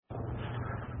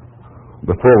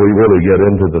Before we really get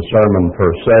into the sermon per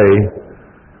se,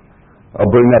 I'll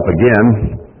bring up again,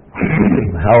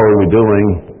 how are we doing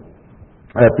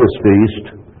at this feast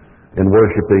in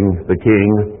worshiping the King,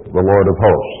 the Lord of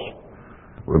hosts?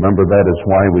 Remember, that is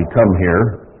why we come here,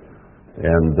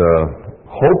 and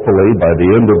hopefully by the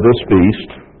end of this feast,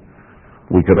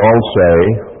 we could all say,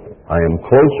 I am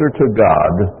closer to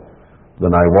God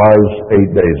than I was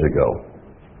 8 days ago.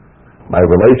 My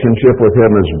relationship with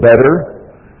Him is better.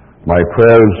 My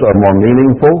prayers are more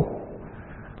meaningful.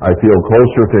 I feel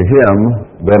closer to Him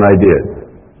than I did.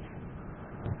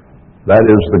 That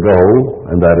is the goal,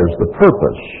 and that is the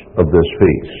purpose of this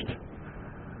feast.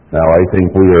 Now, I think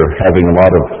we are having a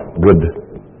lot of good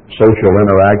social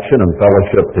interaction and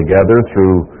fellowship together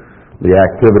through the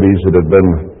activities that have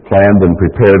been planned and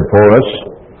prepared for us,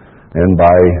 and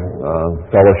by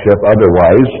fellowship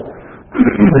otherwise.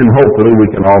 And hopefully we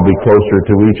can all be closer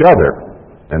to each other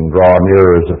and draw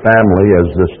nearer as a family as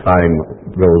this time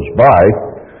goes by.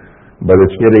 But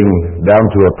it's getting down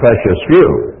to a precious few.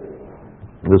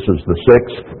 This is the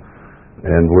 6th,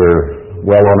 and we're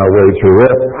well on our way through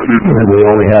it, and we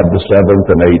only have the 7th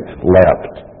and 8th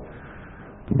left.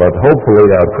 But hopefully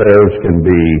our prayers can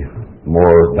be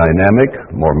more dynamic,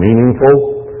 more meaningful,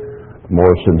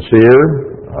 more sincere,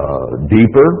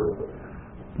 deeper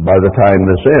by the time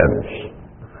this ends.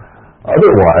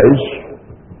 Otherwise,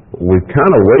 we've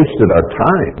kind of wasted our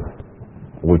time.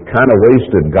 We've kind of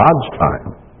wasted God's time.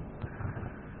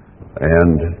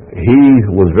 And He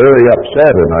was very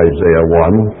upset in Isaiah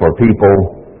 1 for people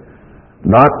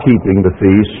not keeping the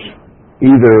feast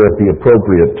either at the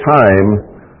appropriate time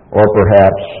or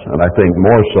perhaps, and I think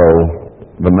more so,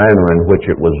 the manner in which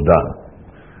it was done.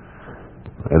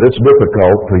 And it's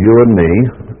difficult for you and me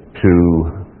to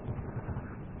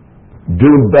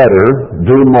do better,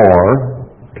 do more,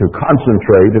 to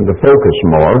concentrate and to focus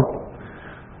more.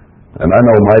 And I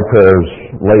know my prayers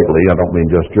lately, I don't mean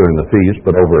just during the feast,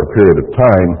 but over a period of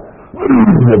time,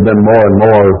 have been more and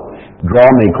more, draw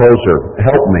me closer,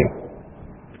 help me.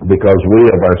 Because we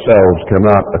of ourselves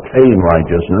cannot attain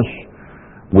righteousness.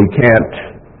 We can't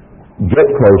get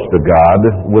close to God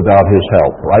without His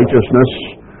help. Righteousness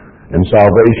and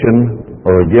salvation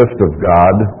are a gift of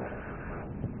God.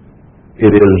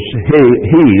 It is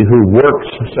He who works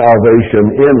salvation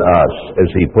in us, as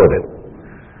He put it.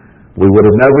 We would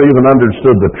have never even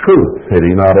understood the truth had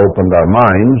He not opened our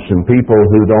minds, and people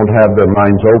who don't have their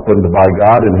minds opened by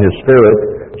God and His Spirit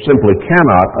simply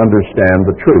cannot understand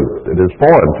the truth. It is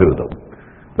foreign to them.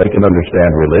 They can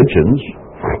understand religions.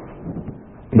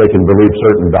 They can believe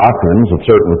certain doctrines of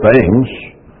certain things.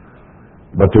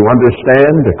 But to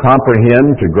understand, to comprehend,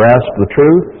 to grasp the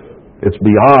truth, it's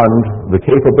beyond the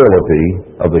capability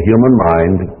of the human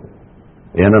mind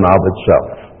in and of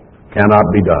itself. Cannot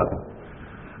be done.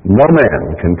 No man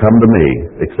can come to me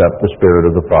except the Spirit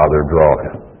of the Father draw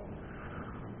him.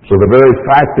 So the very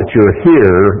fact that you're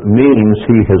here means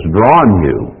He has drawn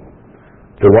you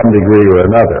to one degree or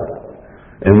another.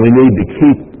 And we need to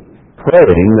keep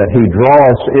praying that He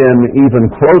draws in even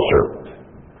closer,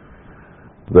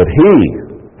 that He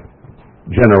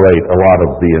generate a lot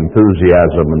of the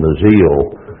enthusiasm and the zeal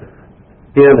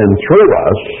in and through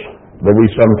us that we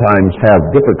sometimes have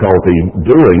difficulty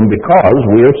doing because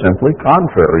we are simply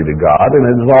contrary to God, and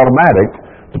it is automatic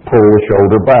to pull the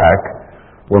shoulder back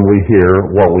when we hear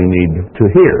what we need to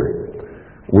hear.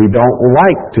 We don't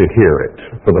like to hear it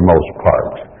for the most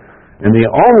part. And the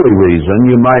only reason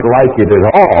you might like it at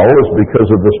all is because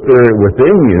of the Spirit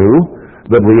within you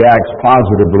that reacts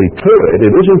positively to it.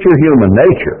 It isn't your human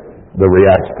nature that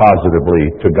reacts positively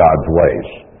to God's ways.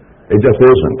 It just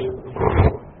isn't.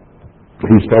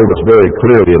 He's told us very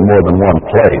clearly in more than one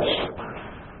place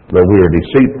that we are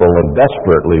deceitful and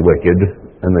desperately wicked,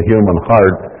 and the human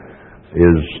heart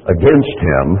is against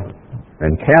Him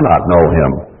and cannot know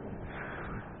Him.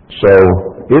 So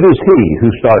it is He who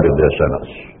started this in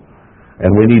us, and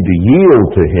we need to yield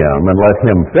to Him and let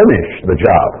Him finish the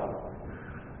job.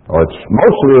 Well, it's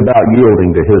mostly about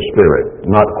yielding to His Spirit,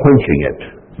 not quenching it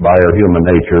by our human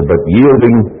nature, but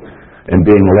yielding and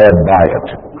being led by it.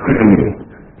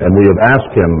 And we have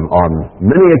asked Him on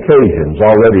many occasions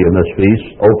already in this feast,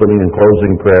 opening and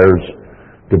closing prayers,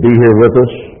 to be here with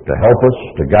us, to help us,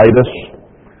 to guide us.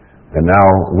 And now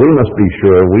we must be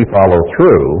sure we follow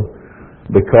through,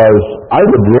 because I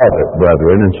would love it,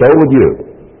 brethren, and so would you,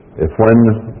 if when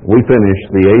we finish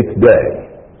the 8th day,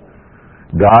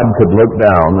 God could look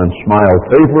down and smile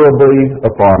favorably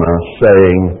upon us,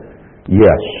 saying,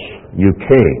 yes, you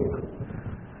came.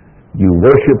 You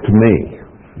worshiped me.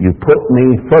 You put me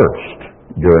first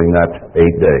during that 8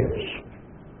 days.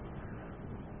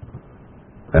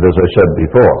 And as I said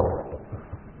before,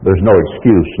 There's no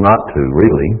excuse not to,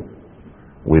 really.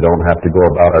 We don't have to go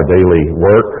about our daily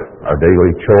work, our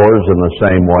daily chores in the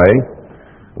same way.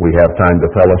 We have time to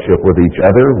fellowship with each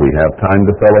other. We have time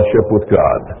to fellowship with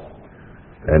God.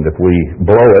 And if we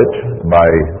blow it by,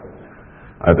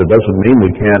 it doesn't mean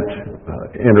we can't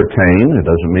entertain. It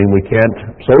doesn't mean we can't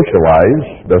socialize.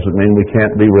 It doesn't mean we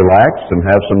can't be relaxed and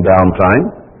have some downtime.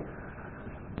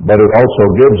 But it also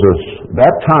gives us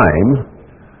that time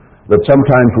that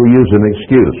sometimes we use an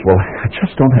excuse. Well, I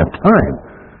just don't have time.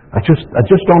 I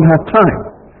just don't have time.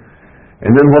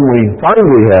 And then when we find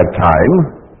we have time,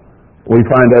 we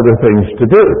find other things to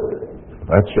do.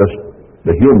 That's just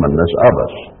the humanness of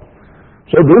us.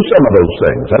 So do some of those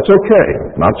things. That's okay.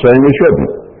 I'm not saying we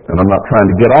shouldn't. And I'm not trying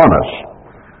to get on us.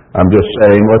 I'm just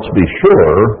saying let's be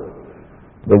sure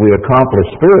that we accomplish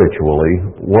spiritually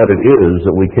what it is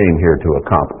that we came here to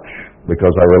accomplish.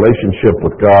 Because our relationship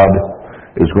with God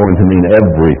is going to mean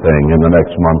everything in the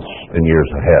next months and years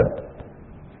ahead.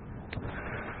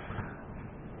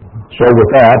 So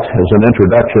with that, as an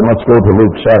introduction, let's go to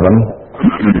Luke 7.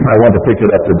 I want to pick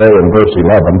it up today in verse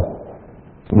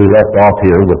 11. We left off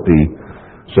here with the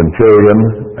centurion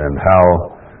and how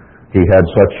he had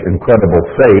such incredible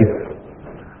faith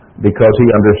because he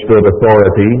understood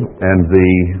authority and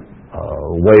the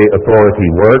way authority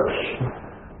works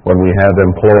when we have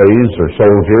employees or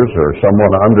soldiers or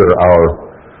someone under our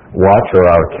watch or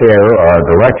our care or our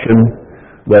direction,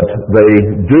 that they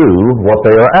do what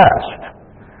they are asked.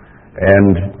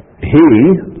 And he,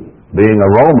 being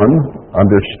a Roman,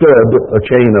 understood a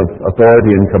chain of authority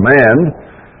and command,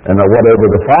 and that whatever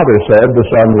the Father said, the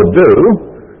Son would do,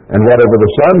 and whatever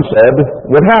the Son said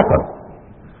would happen.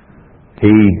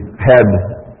 He had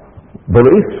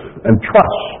belief and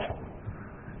trust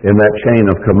in that chain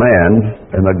of command,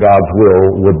 and that God's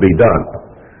will would be done.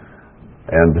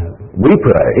 And we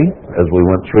pray, as we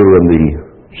went through in the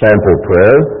sample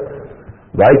prayer,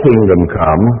 Thy kingdom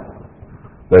come,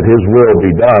 that His will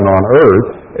be done on earth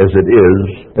as it is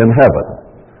in heaven.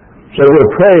 So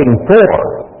we're praying for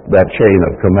that chain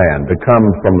of command to come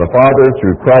from the Father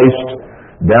through Christ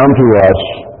down to us,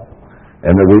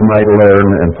 and that we might learn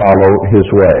and follow His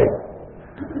way.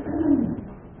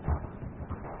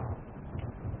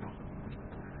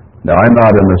 Now, I'm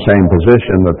not in the same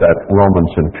position that Roman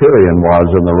centurion was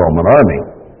in the Roman army.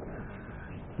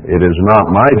 It is not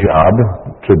my job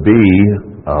to be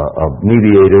a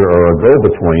mediator or a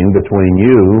go-between between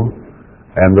you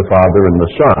and the Father and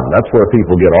the Son. That's where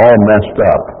people get all messed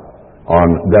up on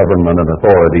government and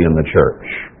authority in the church.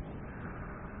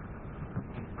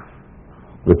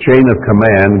 The chain of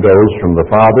command goes from the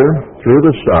Father through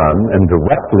the Son and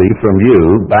directly from you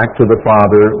back to the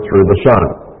Father through the Son.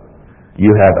 You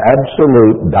have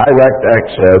absolute direct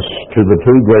access to the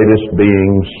two greatest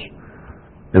beings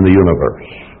in the universe.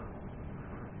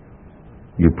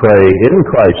 You pray in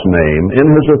Christ's name, in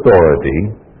His authority.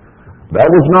 That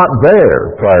was not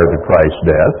there prior to Christ's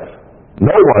death.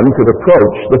 No one could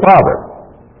approach the Father.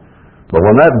 But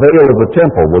when that veil of the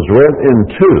temple was rent in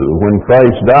two when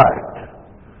Christ died,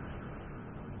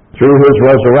 through His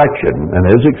resurrection and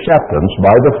His acceptance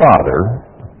by the Father,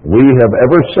 we have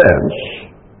ever since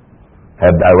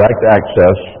had direct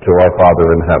access to our Father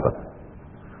in heaven.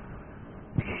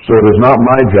 So it is not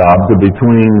my job to be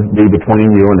between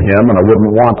you and Him, and I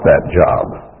wouldn't want that job.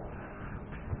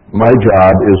 My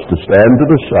job is to stand to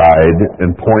the side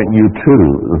and point you to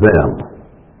them.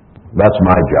 That's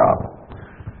my job.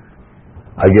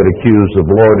 I get accused of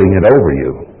lording it over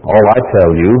you. All I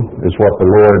tell you is what the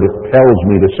Lord tells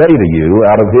me to say to you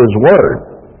out of His Word.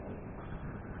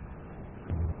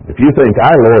 If you think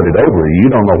I lord it over you, you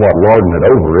don't know what lording it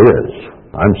over is.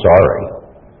 I'm sorry.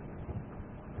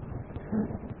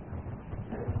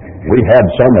 We had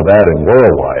some of that in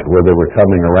Worldwide, where they were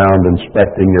coming around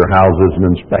inspecting your houses and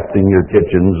inspecting your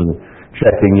kitchens and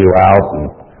checking you out and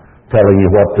telling you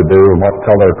what to do and what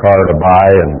color car to buy,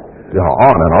 and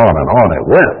on and on and on it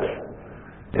went.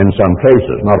 In some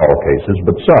cases, not all cases,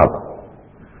 but some.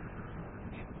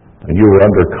 And you were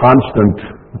under a constant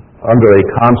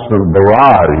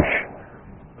barrage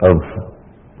of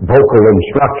vocal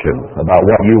instruction about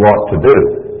what you ought to do.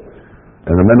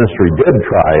 And the ministry did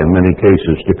try in many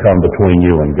cases to come between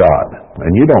you and God.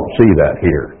 And you don't see that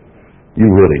here. You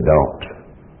really don't.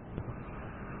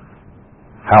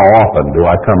 How often do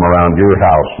I come around your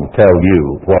house and tell you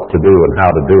what to do and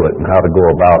how to do it and how to go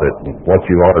about it and what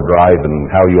you ought to drive and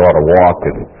how you ought to walk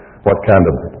and what kind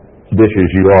of dishes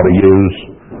you ought to use?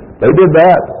 They did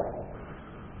that.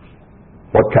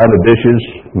 What kind of dishes?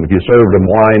 If you served them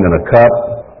wine in a cup,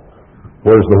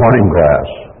 where's the wine glass?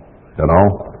 You know?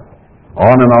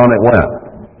 On and on it went.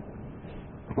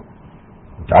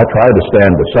 I try to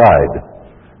stand aside,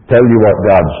 tell you what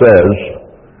God says,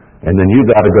 and then you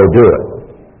got to go do it.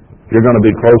 If you're going to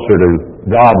be closer to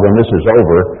God when this is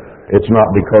over, it's not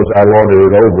because I lorded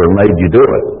it over and made you do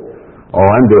it. All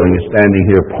I'm doing is standing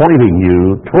here pointing you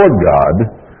toward God,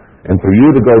 and for you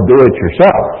to go do it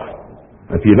yourself.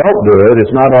 If you don't do it,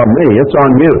 it's not on me, it's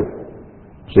on you.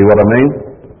 See what I mean?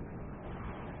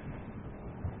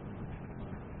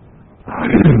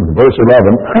 Verse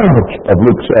 11 of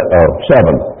Luke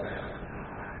 7.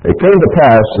 It came to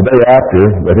pass the day after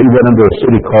that he went into a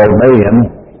city called Nain,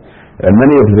 and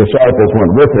many of his disciples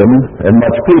went with him, and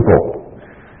much people.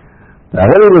 Now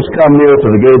when he was come near to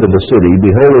the gate of the city,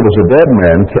 behold, there was a dead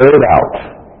man carried out.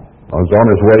 He was on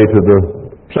his way to the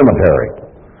cemetery.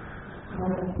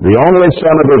 The only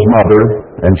son of his mother,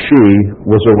 and she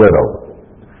was a widow.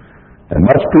 And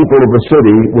much people of the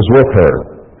city was with her.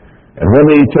 And when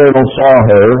the Eternal saw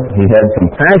her, he had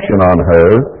compassion on her,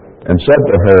 and said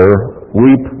to her,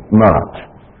 Weep not.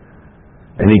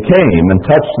 And he came and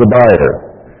touched the bier,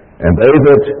 and they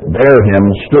that bare him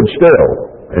stood still.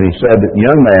 And he said,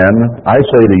 Young man, I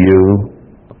say to you,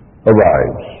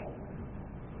 arise.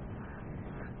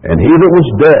 And he that was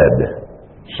dead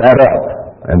sat up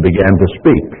and began to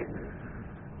speak.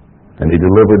 And he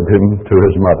delivered him to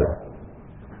his mother.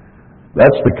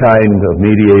 That's the kind of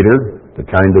mediator, the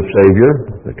kind of Savior,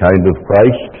 the kind of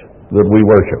Christ that we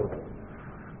worship,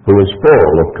 who is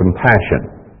full of compassion.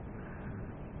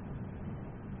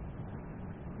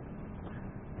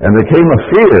 And there came a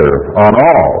fear on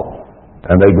all,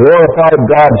 and they glorified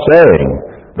God, saying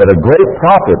that a great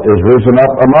prophet is risen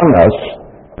up among us,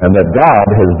 and that God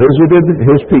has visited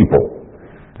his people.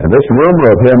 And this rumor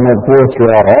of him went forth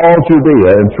throughout all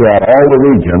Judea and throughout all the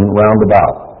region round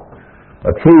about.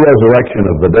 A true resurrection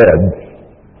of the dead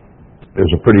is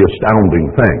a pretty astounding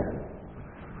thing.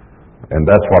 And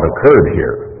that's what occurred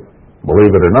here. Believe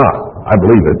it or not. I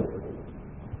believe it.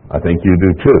 I think you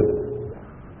do too.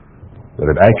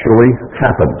 That it actually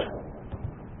happened.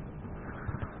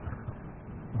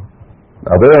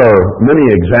 Now there are many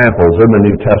examples in the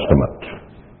New Testament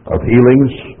of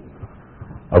healings,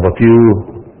 of a few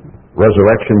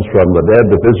resurrections from the dead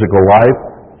to physical life,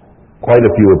 quite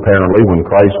a few apparently when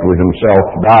Christ himself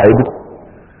died,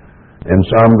 and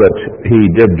some that he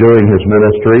did during his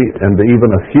ministry, and even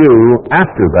a few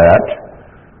after that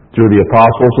through the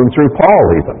apostles and through Paul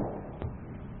even.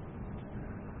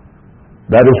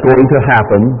 That is going to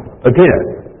happen again.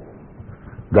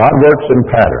 God works in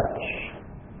patterns.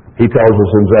 He tells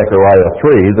us in Zechariah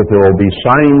 3 that there will be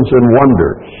signs and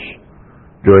wonders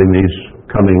during these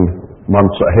coming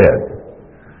months ahead.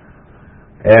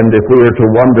 And if we are to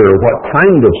wonder what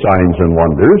kind of signs and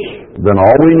wonders, then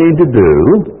all we need to do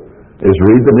is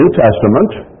read the New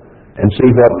Testament and see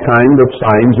what kind of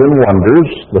signs and wonders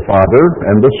the Father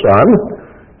and the Son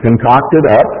concocted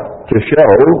up to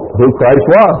show who Christ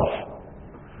was.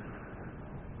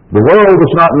 The world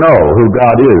does not know who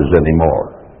God is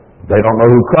anymore. They don't know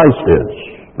who Christ is.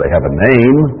 They have a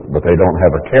name, but they don't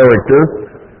have a character.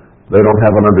 They don't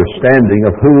have an understanding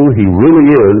of who he really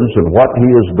is and what he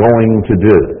is going to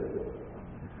do.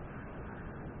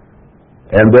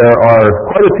 And there are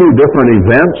quite a few different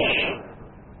events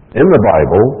in the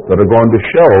Bible that are going to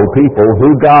show people who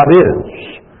God is.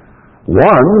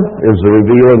 One is the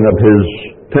revealing of his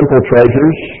temple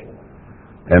treasures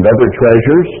and other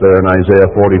treasures there in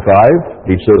Isaiah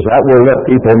 45. He says that will let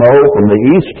people know from the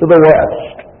east to the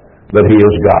west that he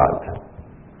is God.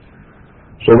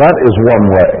 So that is one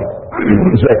way.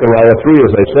 Zechariah 3,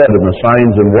 as I said, and the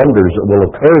signs and wonders that will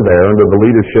occur there under the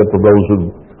leadership of those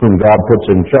whom God puts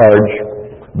in charge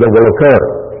that will occur.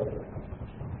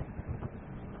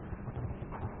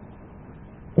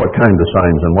 What kind of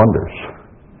signs and wonders?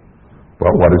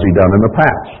 Well, what has he done in the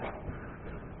past?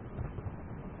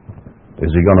 Is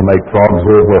he going to make frogs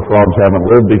live where frogs haven't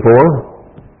lived before?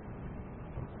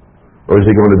 Or is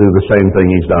he going to do the same thing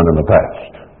he's done in the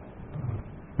past?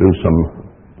 Do some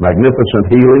magnificent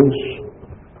healings?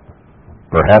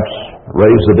 Perhaps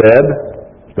raise the dead?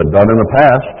 It's been done in the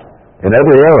past, in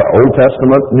every era, Old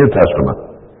Testament, New Testament.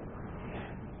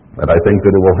 But I think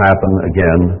that it will happen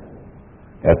again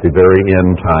at the very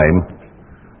end time,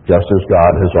 just as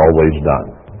God has always done.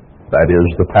 That is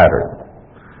the pattern.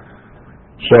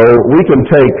 So we can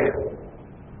take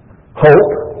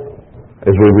hope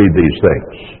as we read these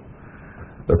things.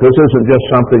 That this isn't just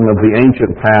something of the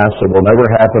ancient past that will never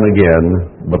happen again,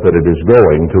 but that it is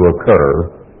going to occur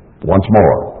once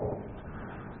more.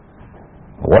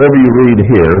 Whatever you read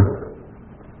here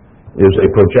is a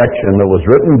projection that was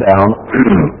written down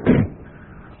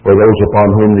for those upon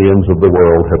whom the ends of the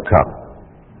world have come.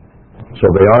 So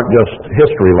they aren't just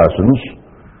history lessons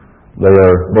They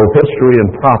are both history and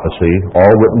prophecy,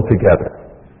 all written together.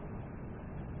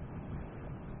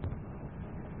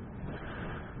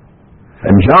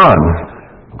 And John,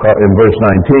 in verse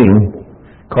 19,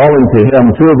 calling to him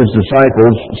two of his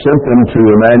disciples, sent them to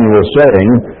Emmanuel, saying,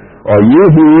 "Are you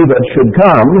he that should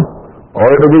come, or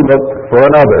do we look for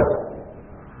another?"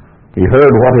 He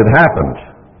heard what had happened,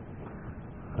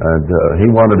 and he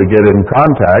wanted to get in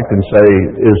contact and say,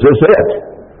 "Is this it?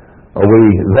 Are we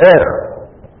there?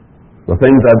 The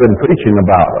things I've been preaching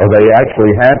about, are they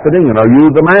actually happening, and are you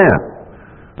the man?"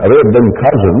 Now, they had been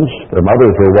cousins. Their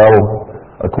mothers were well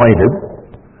acquainted,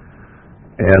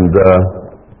 and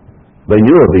they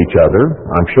knew of each other.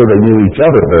 I'm sure they knew each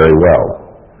other very well.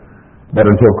 But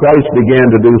until Christ began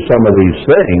to do some of these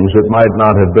things, it might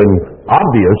not have been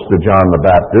obvious to John the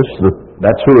Baptist that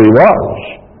that's who he was.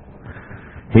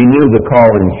 He knew the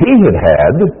calling he had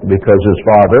had because his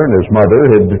father and his mother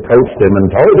had coached him and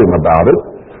told him about it,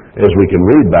 as we can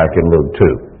read back in Luke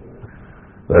 2.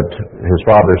 That his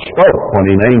father spoke when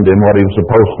he named him what he was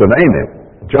supposed to name him,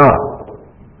 John.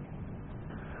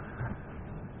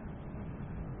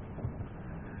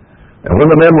 And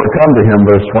when the men would come to him,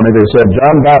 verse 20, they said,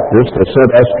 "John Baptist has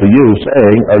sent us to you,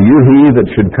 saying, Are you he that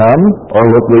should come, or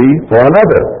look we for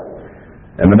another?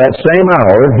 And in that same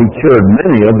hour he cured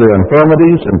many of their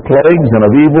infirmities and plagues and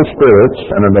of evil spirits,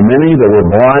 and unto many that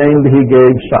were blind he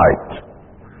gave sight."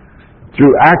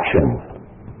 Through action,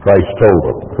 Christ told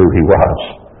them who he was.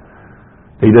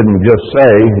 He didn't just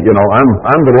say,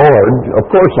 I'm the Lord, of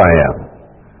course I am.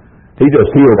 He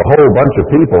just healed a whole bunch of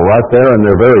people right there in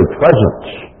their very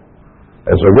presence,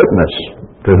 as a witness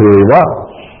to who he was.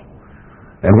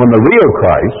 And when the real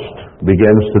Christ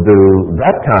begins to do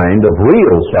that kind of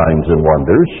real signs and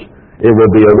wonders, it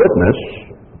will be a witness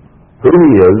who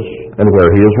he is and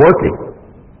where he is working.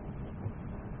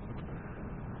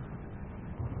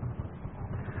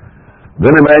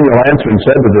 Then Emmanuel answering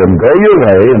said to them, "Go your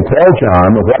way and tell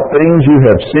John what things you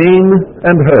have seen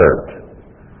and heard."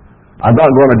 I'm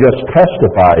not going to just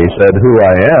testify, he said, who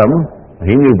I am.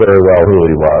 He knew very well who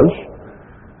he was.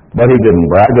 But he didn't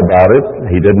brag about it.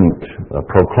 He didn't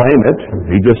proclaim it.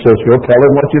 He just says, "Go tell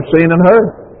him what you've seen and heard."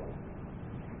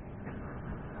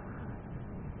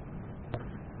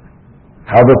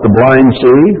 How that the blind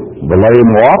see, the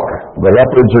lame walk, the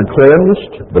leopards are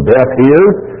cleansed, the deaf hear,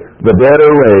 the dead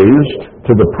are raised,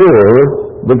 to the poor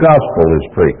the gospel is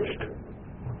preached.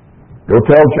 Go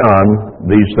tell John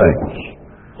these things.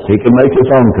 He can make his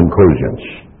own conclusions.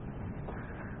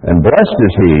 And blessed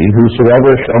is he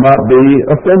whosoever shall not be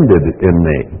offended in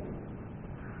me.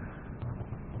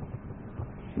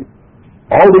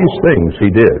 All these things he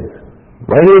did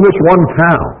right in this one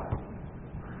town,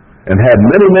 and had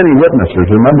many, many witnesses.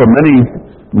 Remember,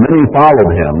 many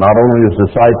followed him, not only his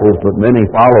disciples, but many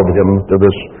followed him to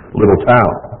this little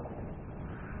town.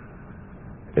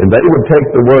 And they would take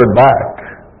the word back,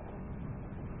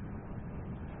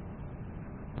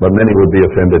 but many would be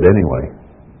offended anyway.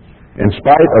 In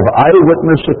spite of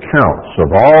eyewitness accounts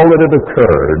of all that had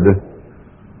occurred,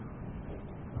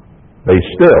 they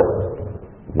still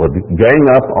would gang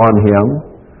up on him,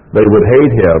 they would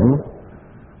hate him,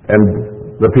 and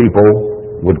the people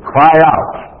would cry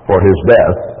out for his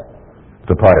death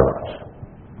to Pilate.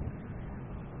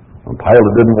 And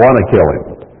Pilate didn't want to kill him,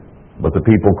 but the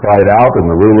people cried out, and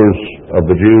the rulers of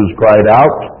the Jews cried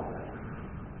out,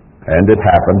 and it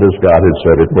happened as God had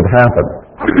said it would happen.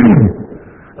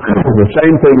 The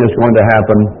same thing is going to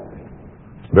happen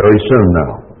very soon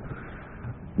now.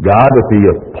 God, at the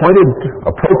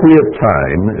appropriate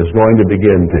time, is going to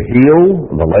begin to heal.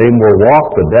 The lame will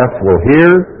walk, the deaf will hear,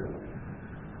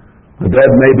 the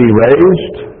dead may be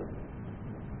raised.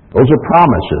 Those are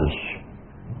promises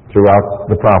throughout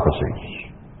the prophecies.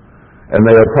 And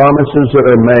they are promises that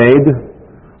are made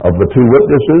of the two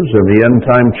witnesses in the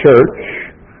end-time church,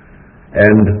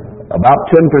 and about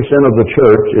 10% of the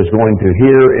church is going to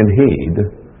hear and heed,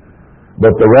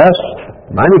 but the rest,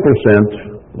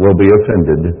 90%, will be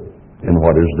offended in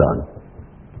what is done.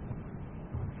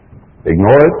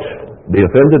 Ignore it, be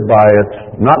offended by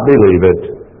it, not believe it.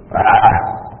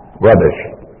 Rubbish.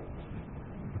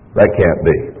 That can't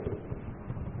be.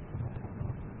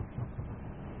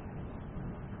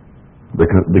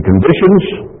 The conditions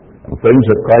and things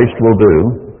that Christ will do,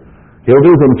 he'll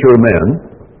do them through men,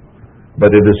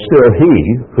 but it is still he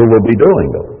who will be doing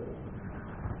them.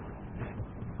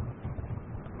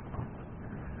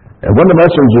 And when the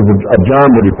messengers of John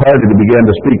were departed, he began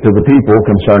to speak to the people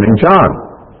concerning John.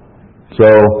 So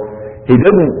he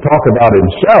didn't talk about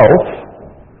himself,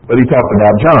 but he talked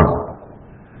about John.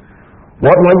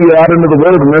 What went you out into the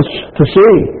wilderness to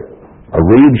see? A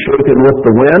reed shaken with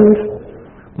the wind?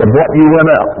 But what you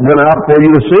went out for you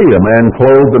to see, a man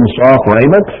clothed in soft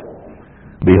raiment?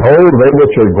 Behold, they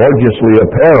which are gorgeously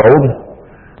apparelled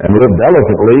and live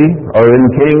delicately are in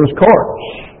kings' courts.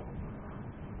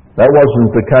 That wasn't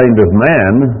the kind of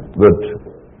man that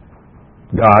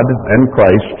God and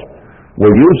Christ were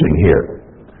using here.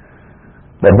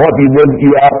 But what went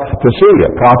you out to see?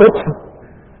 A prophet?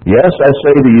 Yes, I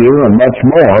say to you, and much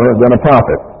more than a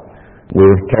prophet.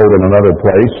 We're told in another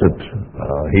place that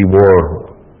he wore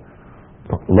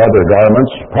leather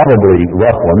garments, probably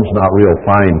rough ones, not real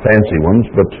fine, fancy ones,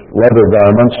 but leather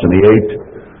garments, and he ate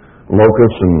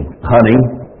locusts and honey,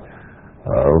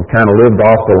 kind of lived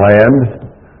off the land.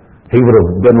 He would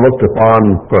have been looked upon,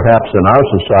 perhaps in our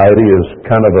society, as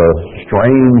kind of a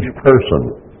strange person,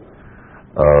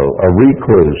 a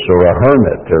recluse or a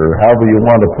hermit, or however you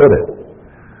want to put it.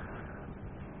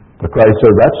 But Christ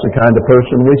said, that's the kind of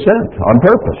person we sent, on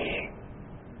purpose.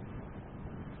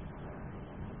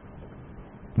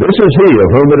 This is he of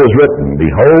whom it is written,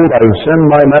 Behold, I send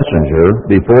my messenger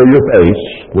before your face,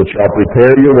 which shall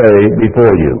prepare your way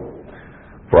before you.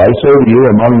 For I say to you,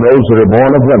 among those that are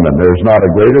born of women, there is not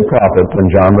a greater prophet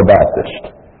than John the Baptist.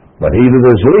 But he that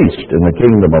is least in the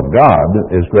kingdom of God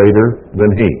is greater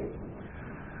than he.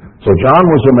 So John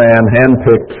was a man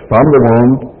handpicked from the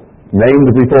womb, named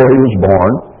before he was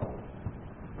born,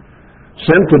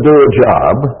 sent to do a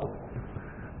job,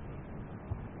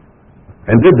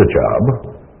 and did the job.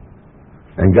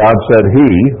 And God said he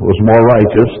was more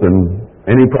righteous than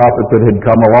any prophet that had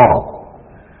come along.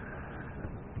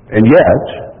 And yet,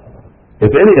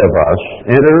 if any of us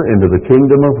enter into the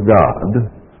kingdom of God,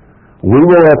 we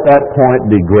will at that point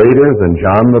be greater than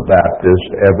John the Baptist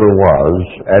ever was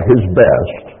at his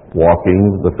best walking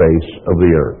the face of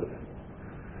the earth.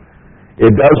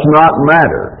 It does not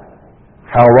matter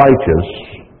how righteous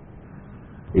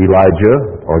Elijah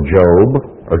or Job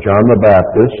or John the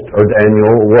Baptist or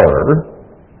Daniel were.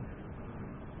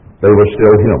 They were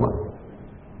still human.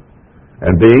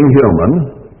 And being human,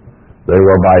 they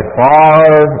were by far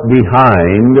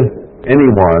behind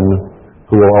anyone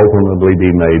who will ultimately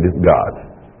be made God.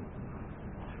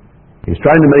 He's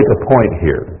trying to make a point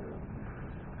here.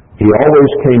 He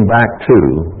always came back to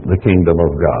the kingdom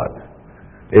of God.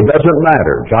 It doesn't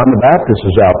matter. John the Baptist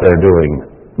is out there doing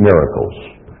miracles.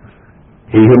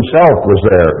 He himself was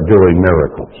there doing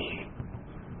miracles.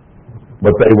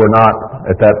 But they were not,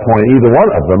 at that point, either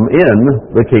one of them, in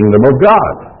the kingdom of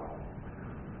God.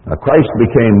 Now, Christ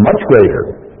became much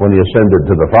greater when he ascended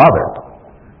to the Father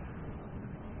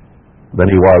than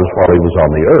he was while he was on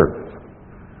the earth.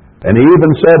 And he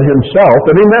even said himself,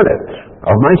 and he meant it,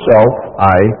 of myself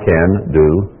I can do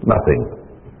nothing.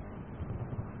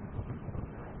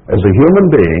 As a human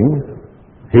being,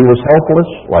 he was helpless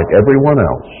like everyone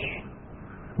else,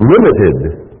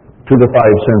 limited to the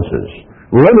five senses,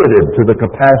 limited to the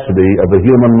capacity of the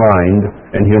human mind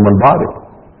and human body.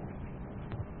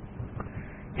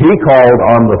 He called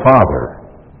on the Father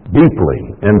deeply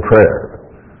in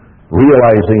prayer,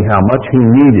 realizing how much he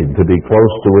needed to be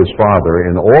close to his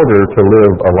Father in order to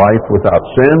live a life without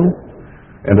sin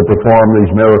and to perform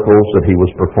these miracles that he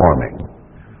was performing.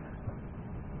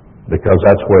 Because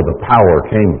that's where the power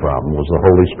came from, was the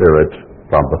Holy Spirit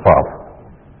from the Father.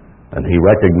 And he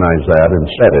recognized that and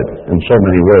said it in so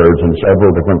many words in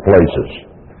several different places.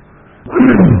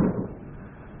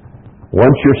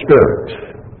 Once your spirit,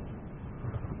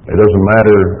 it doesn't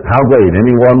matter how great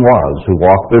anyone was who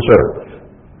walked this earth,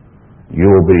 you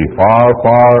will be far,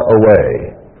 far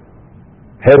away,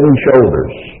 head and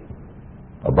shoulders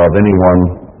above anyone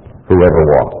who ever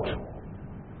walked.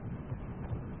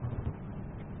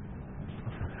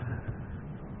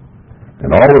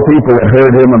 And all the people that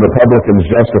heard him and the publicans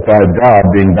justified God,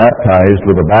 being baptized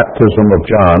with the baptism of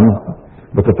John.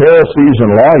 But the Pharisees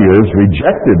and lawyers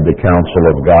rejected the counsel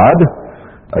of God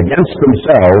against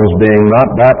themselves, being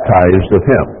not baptized of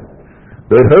him.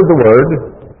 They had heard the word,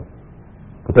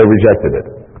 but they rejected it,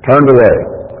 turned away.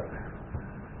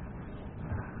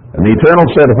 And the Eternal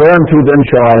said, Whereunto then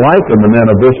shall I liken the men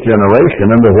of this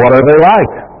generation, and to what are they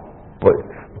like?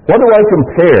 What do I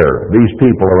compare these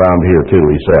people around here to,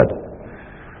 he said.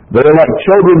 They are like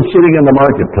children sitting in the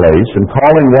marketplace and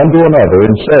calling one to another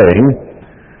and saying,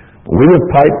 We have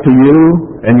piped to you,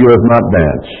 and you have not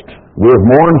danced. We have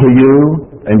mourned to you,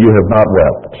 and you have not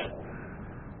wept.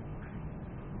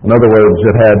 In other words,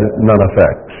 it had none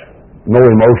effect. No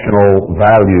emotional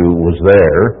value was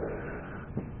there.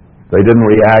 They didn't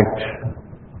react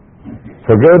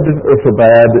for good or for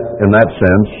bad in that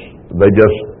sense. They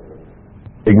just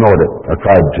ignored it or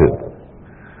tried to.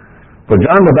 For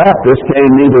John the Baptist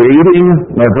came neither eating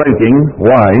nor drinking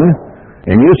wine,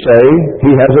 and you say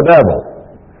he has a devil.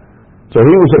 So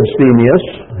he was abstemious.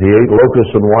 He ate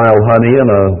locusts and wild honey and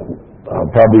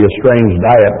probably a strange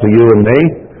diet to you and me.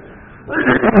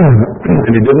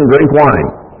 And he didn't drink wine.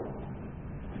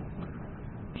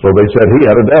 So they said he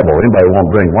had a devil. Anybody who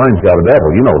won't drink wine's got a devil.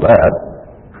 You know that.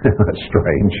 That's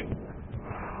strange.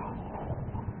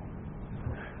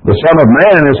 The Son of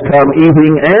Man has come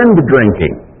eating and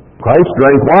drinking. Christ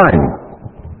drank wine.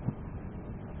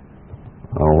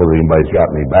 I don't know whether anybody's got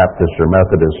any Baptist or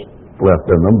Methodist left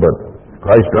in them, but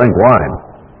Christ drank wine.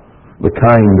 The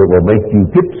kind that will make you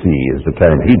tipsy is the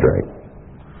kind he drank,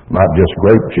 not just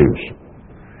grape juice.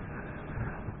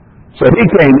 So he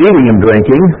came eating and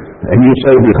drinking, and you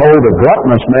say, behold, a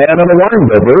gluttonous man and a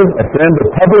winebibber, a friend of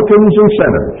publicans and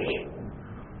sinners.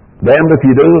 Damned if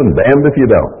you do and damned if you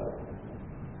don't.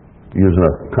 Using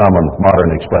a common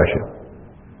modern expression.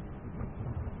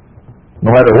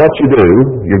 No matter what you do,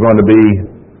 you're going to be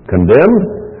condemned,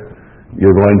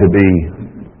 you're going to be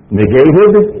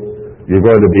negated, you're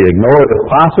going to be ignored if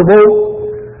possible,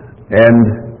 and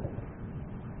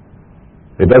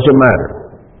it doesn't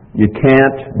matter. You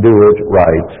can't do it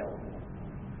right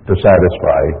to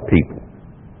satisfy people.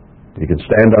 You can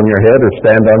stand on your head or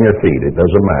stand on your feet. It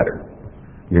doesn't matter.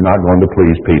 You're not going to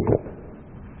please people.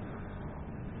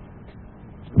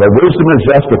 But wisdom is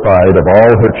justified of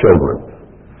all her children.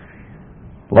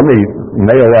 Let me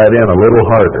nail that in a little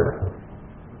harder.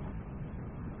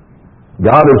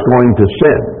 God is going to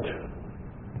send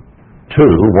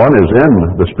two. One is in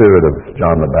the spirit of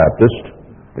John the Baptist,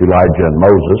 Elijah and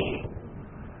Moses.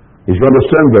 He's going to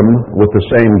send them with the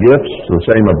same gifts, the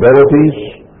same abilities,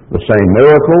 the same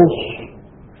miracles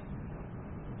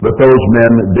that those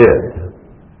men did.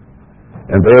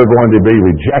 And they're going to be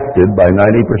rejected by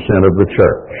 90% of the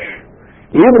church.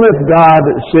 Even if God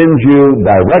sends you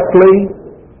directly,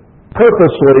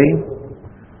 purposely,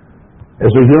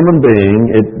 as a human being,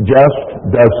 it just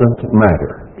doesn't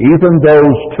matter. Even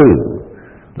those two,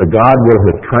 that God will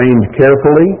have trained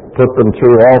carefully, put them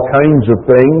through all kinds of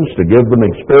things to give them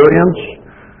experience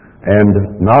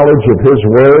and knowledge of His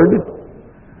Word.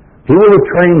 He will have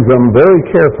trained them very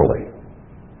carefully.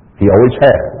 He always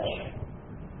has.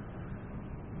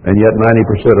 And yet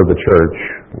 90% of the church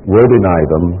will deny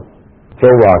them, throw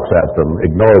rocks at them,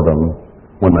 ignore them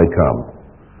when they come.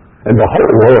 And the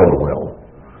whole world will.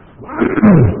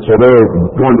 So there are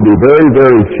going to be very,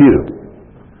 very few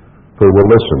who will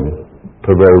listen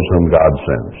to those whom God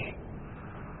sends.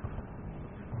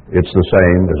 It's the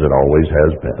same as it always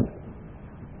has been.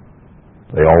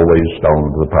 They always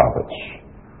stoned the prophets.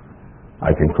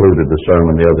 I concluded the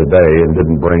sermon the other day and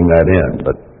didn't bring that in,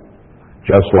 but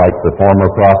just like the former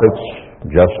prophets,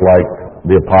 just like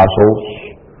the apostles,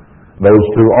 those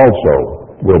two also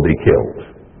will be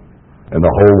killed. And the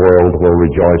whole world will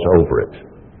rejoice over it,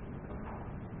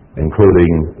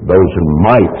 including those who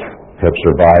might have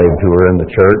survived who are in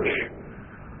the church.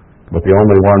 But the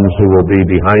only ones who will be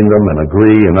behind them and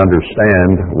agree and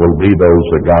understand will be those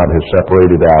that God has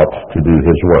separated out to do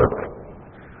His work.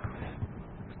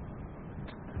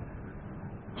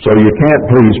 So you can't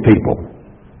please people.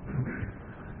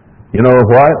 You know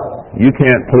what? You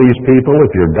can't please people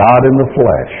if you're God in the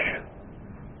flesh.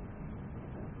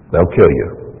 They'll kill you.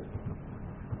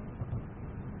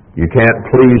 You can't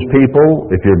please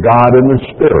people if you're God in the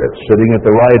Spirit, sitting at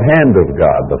the right hand of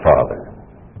God the Father,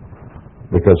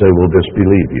 because they will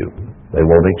disbelieve you. They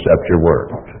won't accept your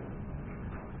word.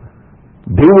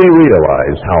 Do we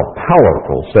realize how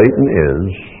powerful Satan is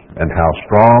and how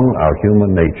strong our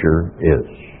human nature is?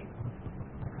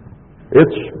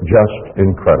 It's just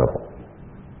incredible.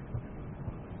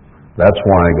 That's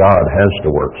why God has to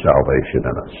work salvation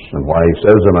in us, and why He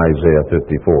says in Isaiah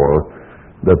 54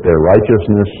 that their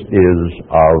righteousness is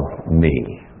of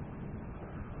me.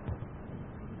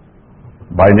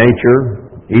 By nature,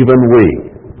 even we,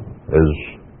 as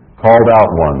called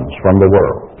out ones from the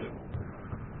world,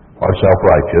 are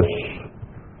self-righteous.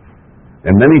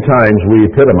 And many times we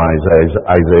epitomize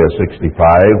Isaiah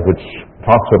 65, which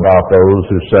talks about those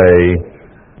who say,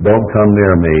 don't come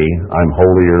near me, I'm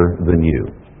holier than you.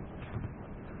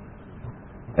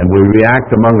 And we react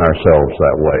among ourselves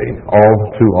that way all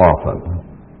too often.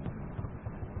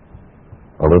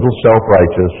 A little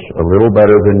self-righteous, a little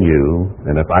better than you,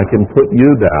 and if I can put you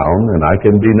down and I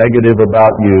can be negative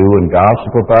about you and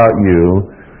gossip about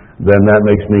you, then that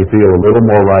makes me feel a little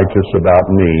more righteous about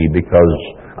me, because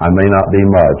I may not be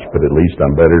much, but at least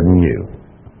I'm better than you.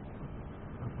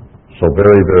 So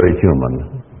very, very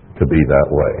human to be that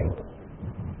way.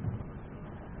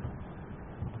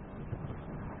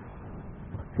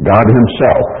 God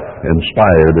Himself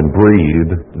inspired and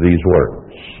breathed these words.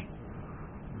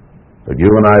 But you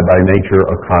and I by nature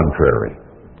are contrary.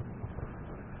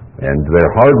 and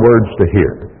they're hard words to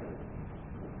hear.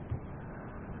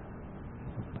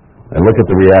 And look at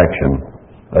the reaction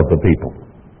of the people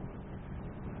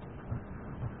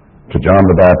to John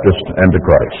the Baptist and to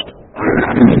Christ.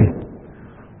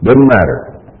 Didn't matter.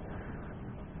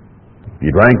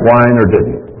 You drank wine or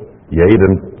didn't. You ate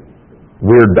a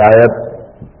weird diet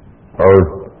or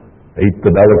ate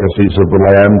the delicacies of the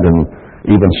land and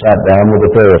even sat down with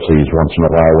the Pharisees once in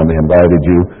a while when they invited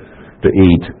you to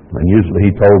eat. And usually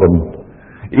he told them,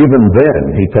 even then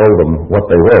he told them what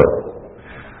they were.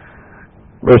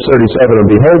 Verse 37, and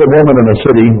behold, a woman in a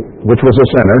city which was a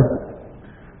sinner,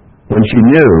 when she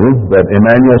knew that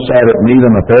Emmanuel sat at meat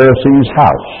in the Pharisee's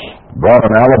house, brought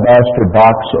an alabaster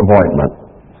box of ointment,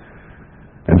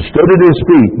 and stood at his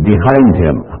feet behind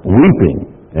him, weeping,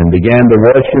 and began to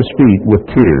wash his feet with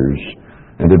tears,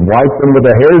 and did wipe them with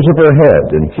the hairs of her head,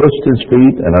 and kissed his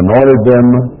feet, and anointed them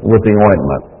with the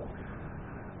ointment.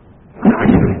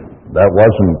 That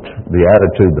wasn't the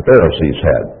attitude the Pharisees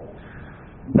had.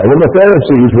 Now when the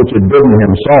Pharisees which had bidden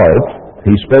him saw it,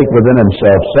 he spake within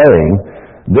himself, saying,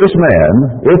 this man,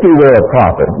 if he were a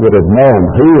prophet, would have known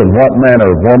who and what manner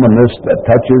of woman this that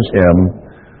touches him,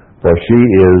 for she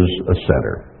is a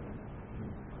sinner.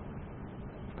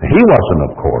 He wasn't,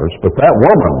 of course, but that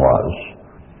woman was.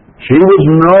 She was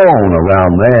known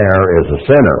around there as a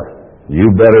sinner. You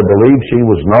better believe she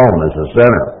was known as a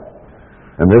sinner.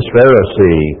 And this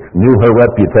Pharisee knew her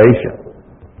reputation.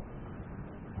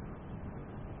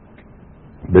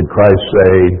 Did Christ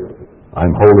say,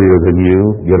 I'm holier than you,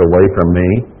 get away from me,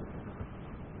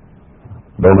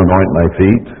 don't anoint my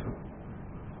feet?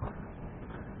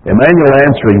 Emmanuel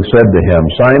answering said to him,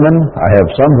 Simon, I have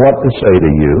somewhat to say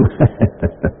to you.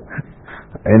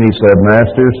 And he said,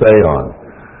 Master, say on.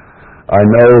 I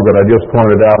know that I just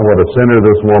pointed out what a sinner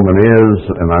this woman is,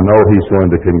 and I know he's going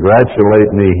to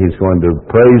congratulate me, he's going to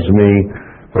praise me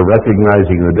for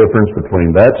recognizing the difference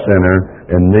between that sinner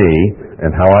and me,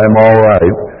 and how I'm all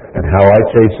right, and how I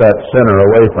chase that sinner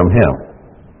away from him.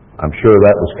 I'm sure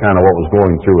that was kind of what was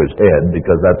going through his head,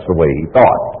 because that's the way he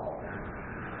thought.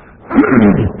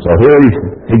 So here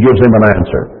he gives him an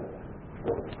answer.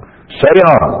 Say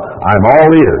on, I'm all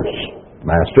ears,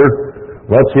 Master.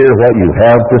 Let's hear what you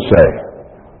have to say.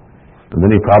 And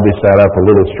then he probably sat up a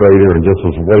little straighter and just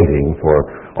was waiting for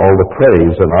all the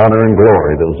praise and honor and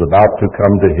glory that was about to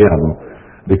come to him,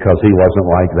 because he wasn't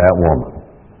like that woman.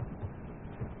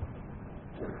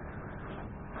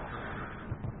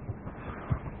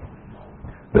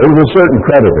 There was a certain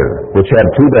creditor which had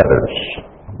two debtors.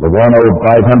 The one owed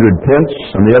 500 pence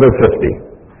and the other 50.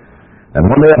 And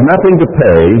when they had nothing to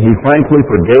pay, he frankly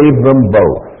forgave them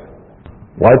both.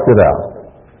 Wiped it out.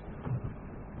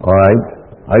 All right,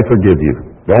 I forgive you.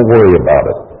 Don't worry about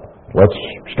it. Let's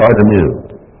start anew.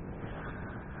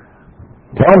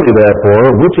 Tell me, therefore,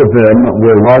 which of them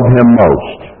will love him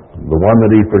most? The one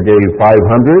that he forgave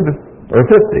 500 or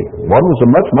 50? One was a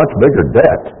much, much bigger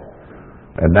debt.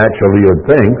 And naturally you'd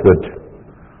think that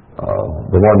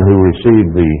the one who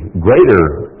received the greater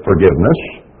forgiveness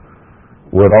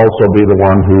would also be the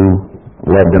one who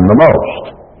loved him the most.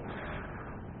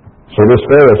 So this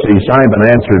Pharisee, Simon,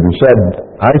 answered and said,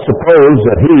 I suppose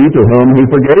that he to whom he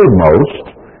forgave most,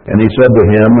 and he said to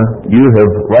him, you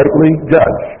have rightly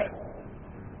judged.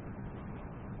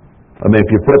 I mean, if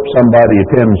you flip somebody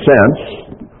 10 cents,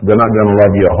 they're not going to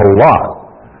love you a whole lot.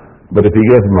 But if you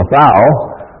give them a thou,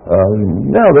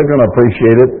 they're going to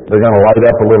appreciate it. They're going to light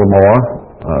up a little more.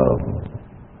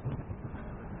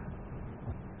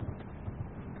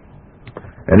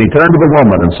 And he turned to the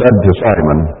woman and said to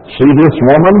Simon, see this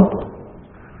woman?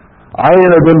 I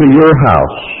entered into your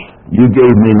house. You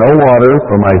gave me no water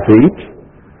for my feet,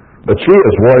 but she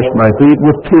has washed my feet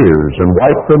with tears and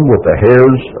wiped them with the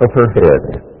hairs of her head.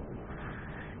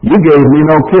 You gave me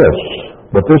no kiss,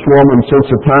 but this woman, since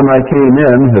the time I came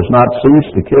in, has not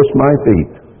ceased to kiss my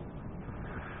feet.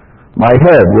 My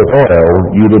head with oil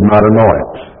you did not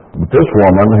anoint, but this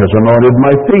woman has anointed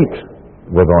my feet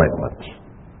with ointment.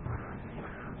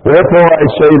 Wherefore I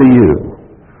say to you,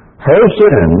 her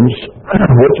sins,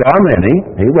 which are many,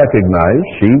 he recognized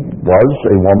she was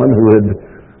a woman who had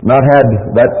not had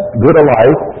that good a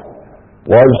life,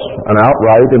 was an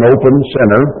outright and open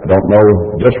sinner. Don't know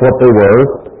just what they were,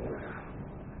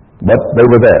 but they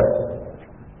were there.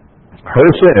 Her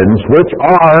sins, which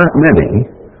are many,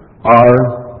 are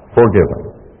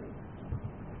forgiven.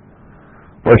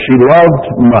 For she loved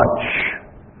much,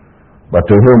 but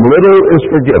to whom little is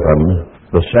forgiven,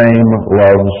 the same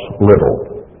loves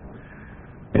little.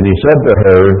 And he said to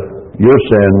her, your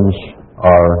sins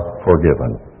are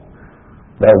forgiven.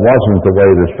 That wasn't the way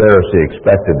this Pharisee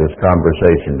expected this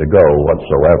conversation to go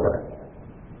whatsoever.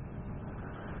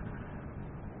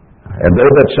 And they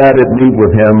that sat at meat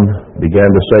with him began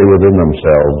to say within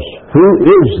themselves, Who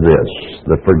is this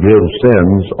that forgives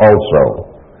sins also?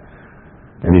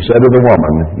 And he said to the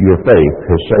woman, Your faith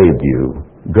has saved you.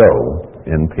 Go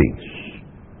in peace.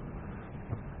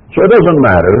 So it doesn't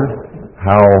matter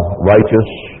how righteous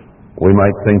we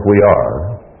might think we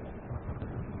are.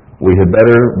 We had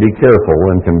better be careful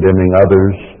in condemning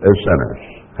others as sinners,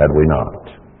 had we not.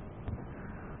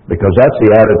 Because that's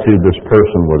the attitude this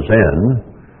person was in,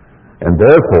 and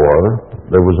therefore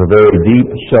there was a very deep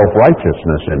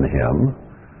self-righteousness in him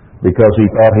because he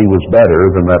thought he was better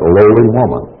than that lowly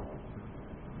woman.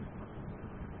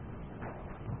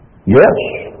 Yes,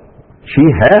 she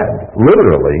had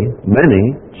literally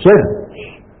many sins.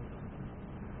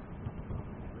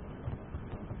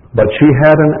 But she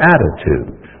had an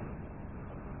attitude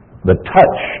that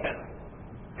touched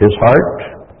his heart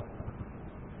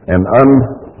and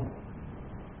unfolded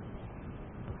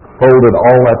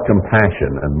all that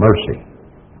compassion and mercy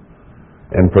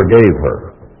and forgave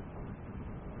her.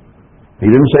 He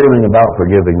didn't say anything about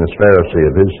forgiving this Pharisee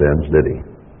of his sins, did he?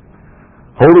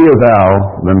 Holier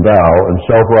than thou and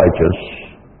self-righteous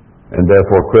and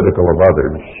therefore critical of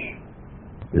others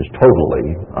is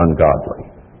totally ungodly.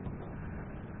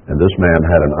 And this man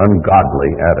had an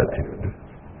ungodly attitude.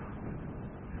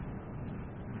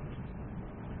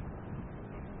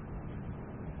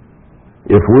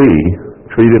 If we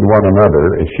treated one another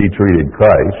as she treated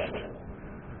Christ,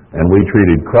 and we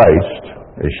treated Christ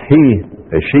as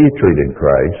she treated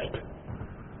Christ,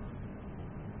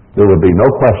 there would be no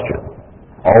question.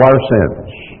 All our sins,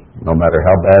 no matter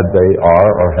how bad they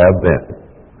are or have been,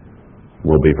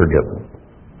 will be forgiven.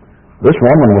 This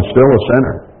woman was still a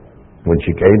sinner when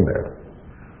she came there,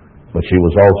 but she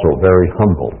was also very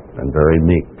humble and very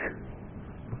meek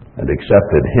and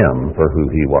accepted him for who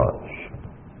he was.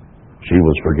 She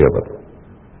was forgiven.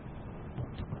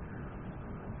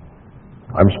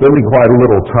 I'm spending quite a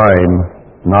little time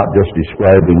not just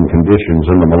describing conditions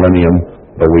in the millennium,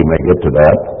 though we may get to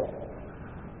that.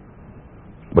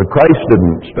 But Christ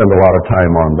didn't spend a lot of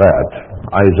time on that.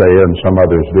 Isaiah and some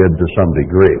others did to some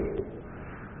degree.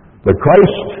 But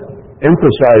Christ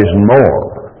emphasized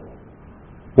more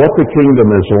what the kingdom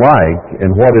is like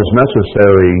and what is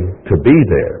necessary to be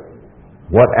there,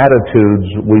 what attitudes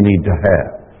we need to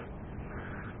have.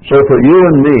 So for you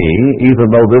and me, even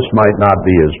though this might not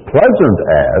be as pleasant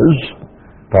as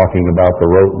talking about the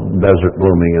desert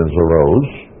blooming as a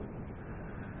rose,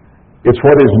 it's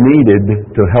what is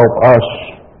needed to help us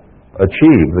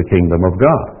achieve the kingdom of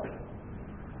God.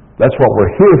 That's what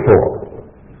we're here for.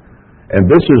 And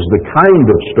this is the kind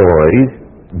of story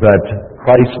that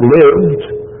Christ lived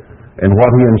and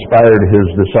what he inspired his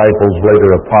disciples, later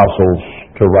apostles,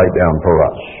 to write down for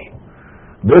us.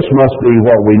 This must be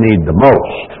what we need the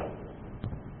most,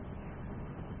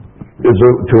 is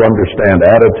to understand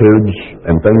attitudes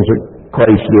and things that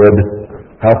Christ did,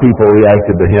 how people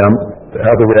reacted to him,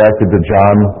 how they reacted to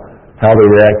John, how they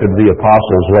reacted to the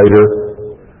apostles later,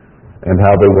 and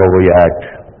how they will react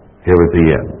here at the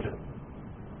end.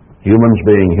 Humans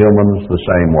being humans the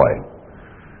same way.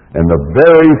 And the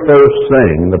very first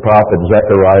thing the prophet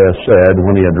Zechariah said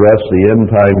when he addressed the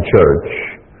end-time church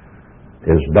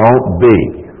is, don't be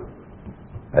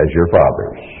as your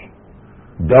fathers.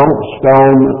 Don't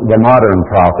stone the modern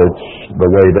prophets the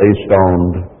way they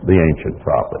stoned the ancient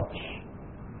prophets.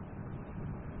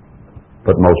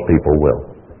 But most people will.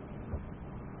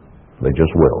 They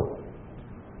just will.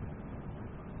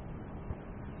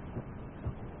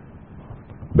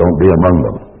 Don't be among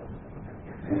them.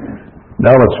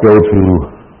 Now let's go to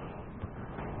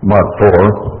Mark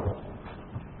 4.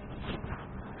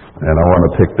 And I want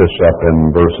to pick this up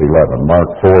in verse 11. Mark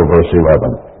 4, verse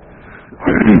 11.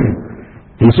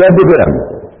 He said to them,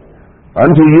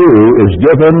 Unto you is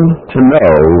given to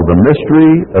know the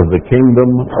mystery of the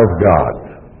kingdom of God.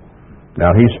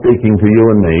 Now he's speaking to you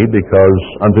and me because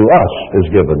unto us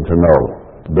is given to know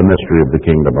the mystery of the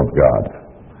kingdom of God.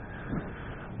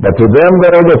 But to them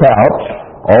that are without,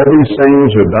 all these things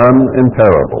are done in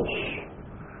parables.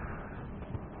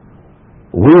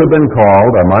 We have been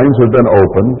called, our minds have been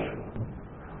opened.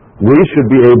 We should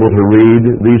be able to read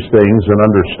these things and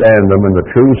understand them in the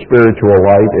true spiritual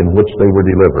light in which they were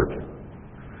delivered.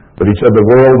 But he said the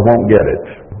world won't get it.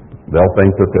 They'll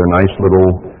think that they're nice little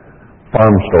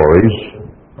farm stories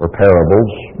or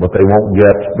parables, but they won't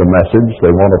get the message.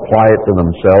 They won't apply it to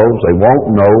themselves. They won't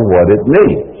know what it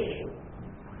means.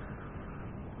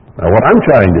 Now, what I'm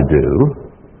trying to do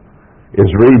is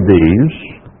read these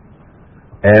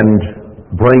and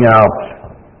bring out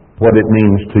what it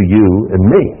means to you and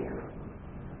me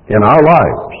in our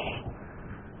lives.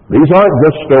 These aren't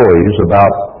just stories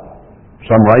about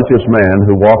some righteous man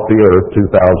who walked the earth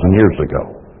 2,000 years ago.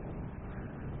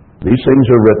 These things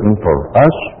are written for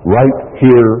us right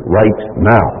here, right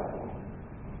now.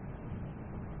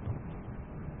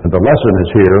 And the lesson is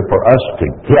here for us to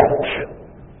get.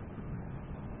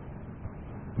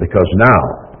 Because now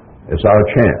is our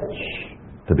chance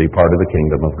to be part of the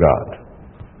kingdom of God.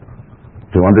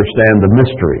 To understand the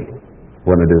mystery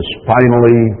when it is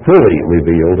finally, fully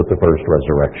revealed at the first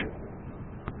resurrection.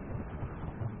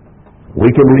 We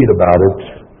can read about it.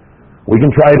 We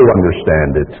can try to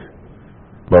understand it.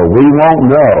 But we won't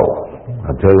know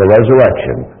until the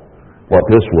resurrection what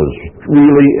this was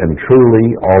really and truly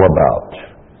all about.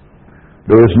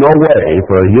 There is no way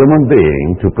for a human being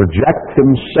to project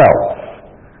himself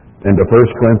into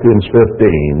 1 Corinthians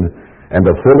 15 and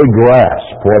to fully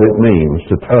grasp what it means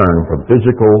to turn from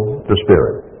physical to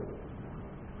spirit.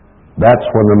 That's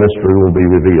when the mystery will be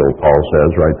revealed, Paul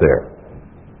says right there.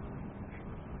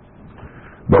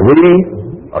 But we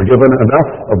are given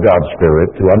enough of God's Spirit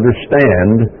to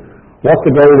understand what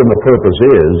the goal and the purpose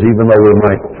is, even though we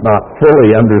might not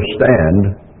fully understand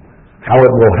how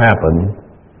it will happen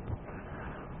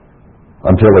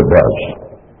until it does.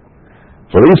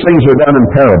 So these things are done in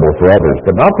parable for others,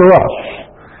 but not for us.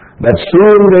 That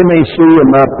seeing they may see and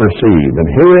not perceive, and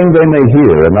hearing they may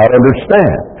hear and not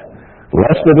understand,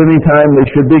 lest at any time they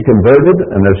should be converted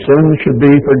and their sins should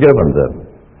be forgiven them.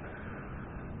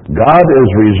 God is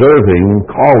reserving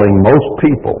calling most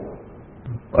people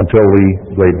until the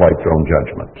great white throne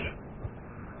judgment,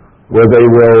 where they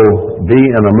will be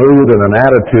in a mood and an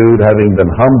attitude, having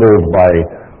been humbled by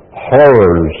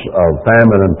horrors of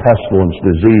famine and pestilence,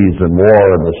 disease and war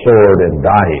and the sword and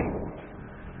dying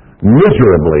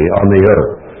miserably on the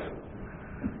earth.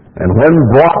 And when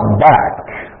brought back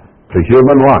to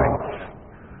human life,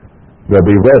 they'll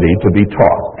be ready to be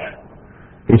taught.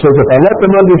 He says, if I let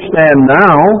them understand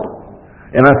now,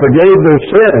 and I forgave their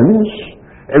sins,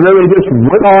 and then they just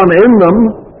went on in them,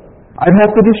 I'd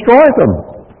have to destroy them.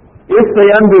 If they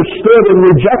understood and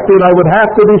rejected, I would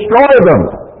have to destroy them.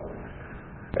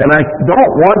 And I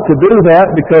don't want to do that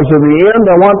because in the end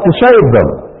I want to save them.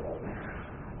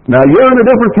 Now you're in a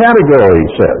different category,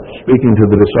 he says, speaking to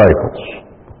the disciples.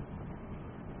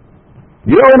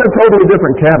 You're in a totally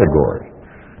different category.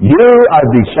 You have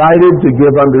decided to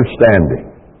give understanding.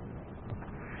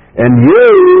 And you,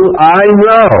 I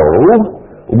know,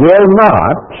 will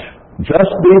not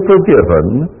just be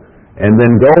forgiven and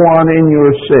then go on in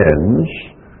your sins,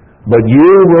 but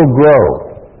you will grow.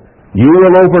 You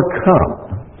will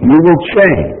overcome. You will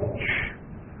change.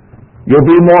 You'll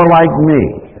be more like me.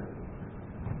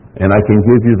 And I can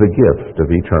give you the gift of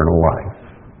eternal life.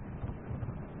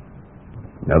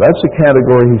 Now that's the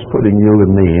category he's putting you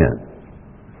and me in.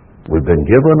 We've been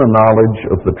given a knowledge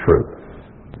of the truth.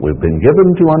 We've been given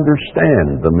to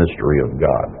understand the mystery of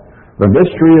God, the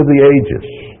mystery of the ages.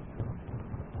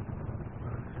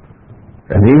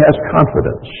 And he has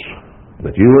confidence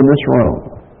that you in this room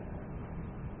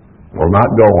will not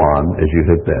go on as you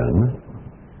have been,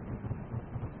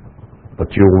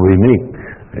 but you will be meek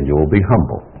and you will be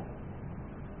humble.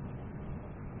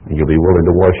 And you'll be willing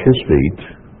to wash his feet,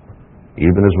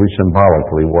 even as we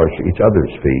symbolically wash each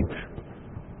other's feet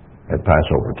at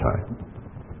Passover time.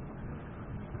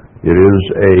 It is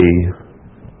a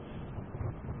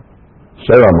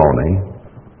ceremony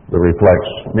that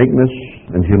reflects meekness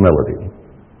and humility,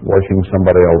 washing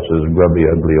somebody else's grubby,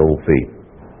 ugly old feet,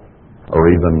 or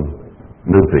even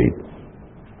new feet.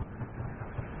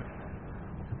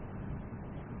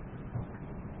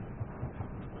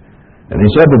 And he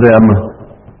said to them,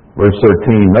 verse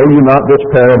 13, know you not this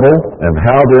parable, and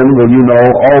how then will you know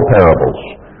all parables?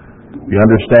 If you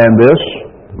understand this,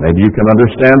 maybe you can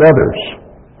understand others.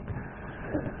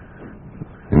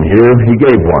 And here he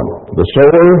gave one. The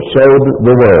sower sowed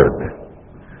the word.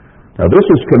 Now this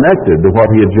is connected to what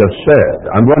he had just said.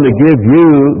 I'm going to give you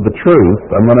the truth.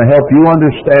 I'm going to help you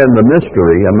understand the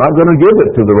mystery. I'm not going to give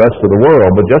it to the rest of the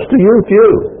world, but just to you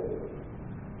few.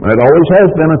 And it always has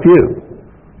been a few.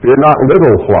 Fear not,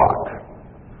 little flock.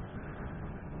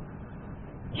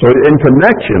 So in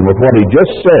connection with what he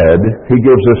just said, he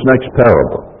gives this next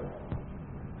parable.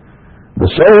 The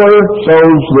sower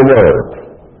sows the word.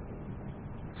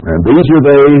 And these are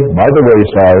they by the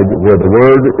wayside where the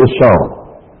word is sown.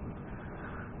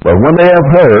 But when they have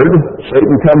heard,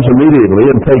 Satan comes immediately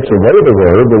and takes away the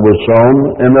word that was sown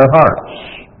in their hearts.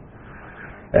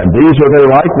 And these are they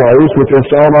likewise which are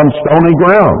sown on stony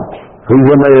ground, who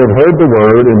when they have heard the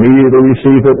word immediately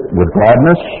receive it with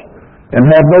gladness, and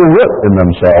have no root in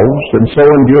themselves, and so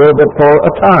endure but for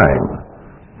a time.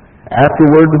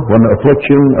 Afterward, when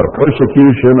affliction or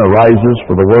persecution arises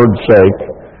for the word's sake,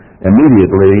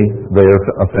 immediately they are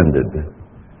offended.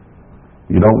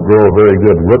 You don't grow a very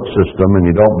good root system, and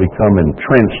you don't become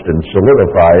entrenched and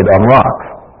solidified on rock.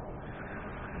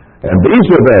 And these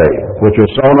are they which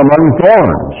are sown among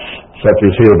thorns, such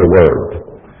as hear the word.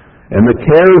 And the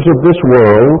cares of this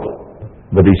world,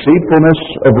 the deceitfulness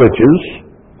of riches,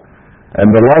 and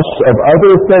the lusts of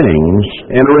other things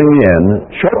entering in,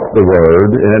 choke the word,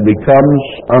 and it becomes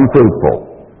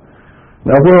unfruitful.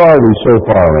 Now, where are we so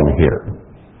far in here?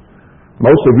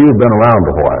 Most of you have been around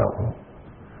a while.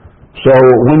 So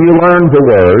when you learned the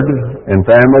word, and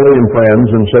family and friends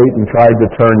and Satan tried to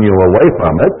turn you away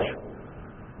from it,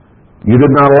 you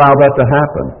did not allow that to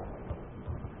happen.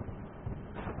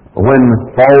 When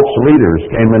false leaders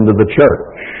came into the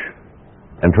church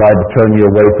and tried to turn you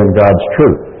away from God's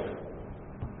truth,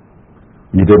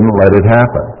 you didn't let it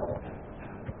happen.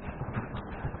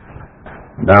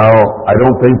 Now, I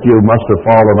don't think you must have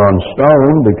fallen on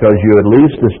stone, because you at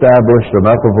least established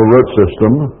enough of a root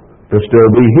system to still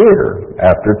be here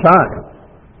after time.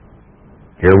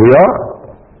 Here we are,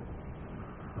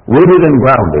 rooted and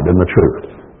grounded in the truth.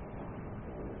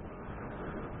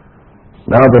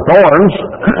 Now, the thorns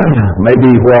may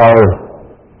be where our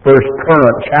first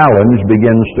current challenge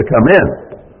begins to come in.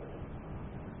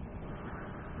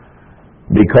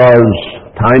 Because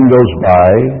time goes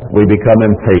by, we become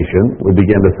impatient, we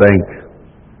begin to think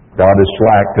God is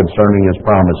slack concerning His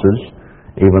promises,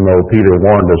 even though Peter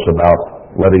warned us about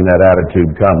letting that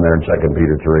attitude come there in 2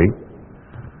 Peter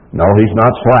 3. No, He's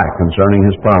not slack concerning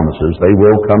His promises. They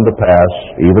will come to pass,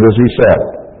 even as He said.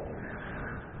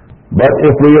 But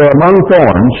if we are among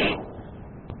thorns,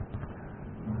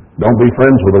 don't be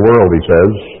friends with the world, he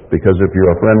says, because if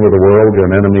you're a friend with the world, you're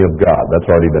an enemy of God.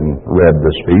 That's already been read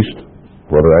this feast.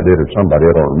 Whether I did or somebody,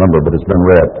 I don't remember, but it's been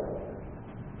read.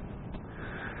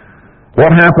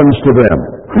 What happens to them?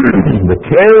 The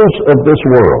cares of this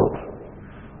world,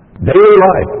 daily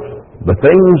life, the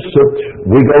things that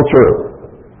we go through,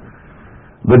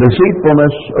 the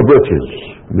deceitfulness of riches,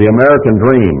 the American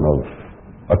dream of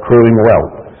accruing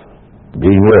wealth,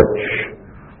 being rich,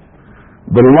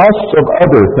 the lusts of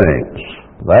other things,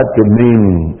 that could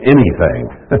mean anything.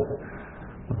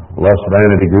 Lust,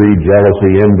 vanity, greed,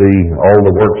 jealousy, envy, all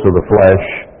the works of the flesh,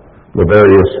 the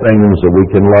various things that we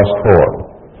can lust for.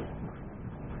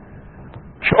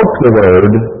 Choke the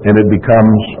word, and it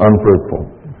becomes unfruitful.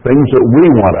 Things that we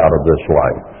want out of this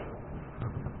life.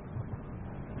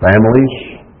 Families,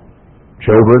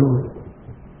 children,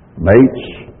 mates,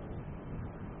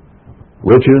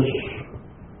 riches,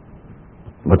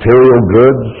 material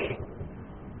goods,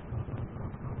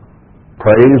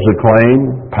 praise,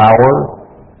 acclaim, power.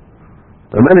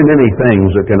 There are many, many things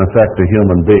that can affect a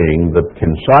human being that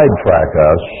can sidetrack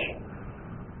us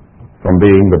from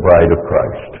being the bride of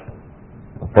Christ,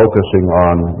 focusing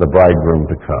on the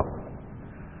bridegroom to come.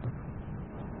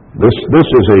 This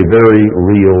is a very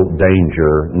real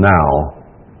danger now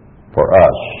for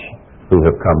us who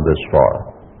have come this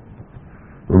far.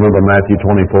 Remember Matthew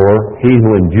 24? He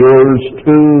who endures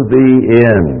to the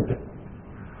end.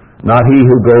 Not he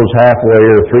who goes halfway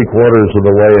or 3/4 of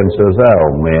the way and says, oh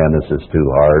man, this is too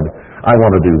hard. I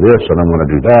want to do this and I'm going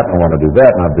to do that and I want to do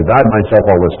that and I've denied myself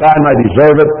all this time. I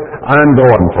deserve it. I'm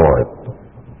going for it.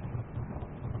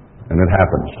 And it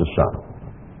happens to some.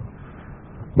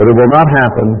 But it will not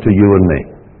happen to you and me.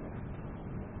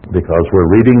 Because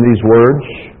we're reading these words,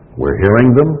 we're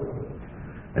hearing them,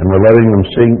 and we're letting them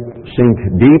sink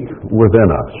deep within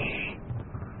us,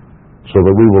 so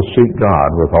that we will seek God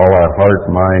with all our heart,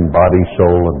 mind, body,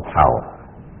 soul, and power.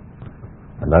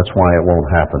 And that's why it won't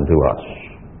happen to us.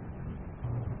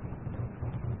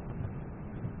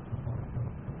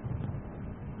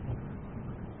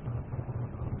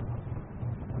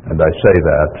 And I say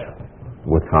that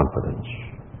with confidence,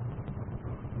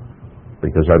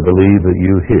 because I believe that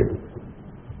you here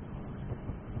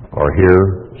are here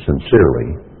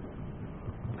sincerely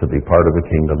to be part of the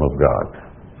kingdom of God.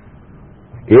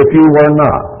 If you were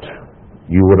not,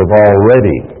 you would have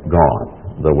already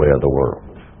gone the way of the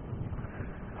world.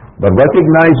 But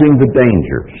recognizing the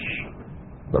dangers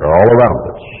that are all around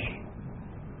us,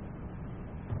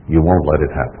 you won't let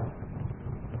it happen.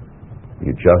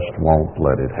 You just won't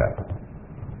let it happen.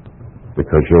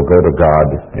 Because you'll go to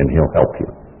God and He'll help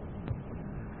you.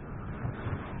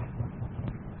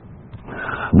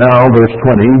 Now, verse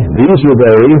 20, these are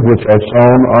they which are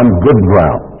sown on good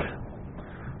ground,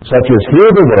 such as hear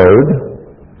the word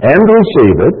and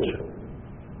receive it,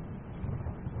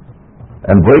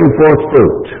 and bring forth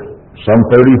fruit, some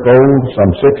 30-fold,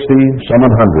 some 60, some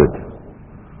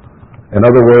 100. In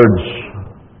other words,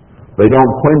 they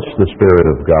don't quench the Spirit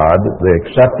of God. They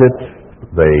accept it,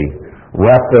 they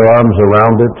wrap their arms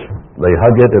around it. They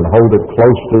hug it and hold it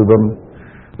close to them.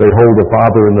 They hold the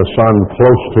Father and the Son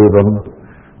close to them.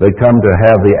 They come to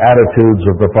have the attitudes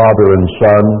of the Father and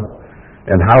Son.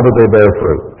 And how do they bear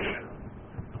fruit?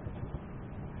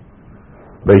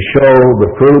 They show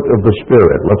the fruit of the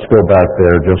Spirit. Let's go back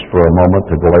there just for a moment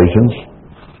to Galatians.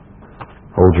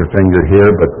 Hold your finger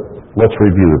here, but let's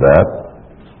review that.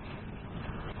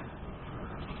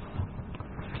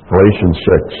 Galatians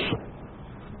 6.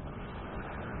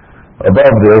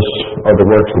 Above this are the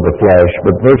works of the flesh,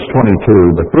 but verse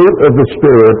 22, the fruit of the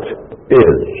Spirit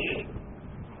is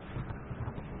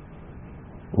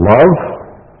love,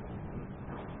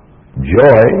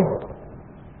 joy,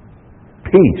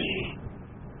 peace,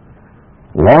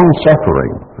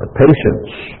 long-suffering,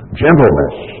 patience,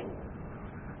 gentleness,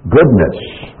 goodness,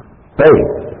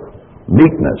 faith,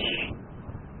 meekness,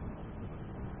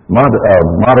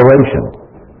 moderation.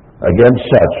 Against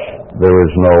such there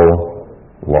is no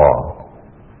law.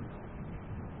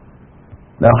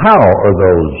 Now, how are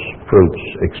those fruits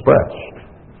expressed?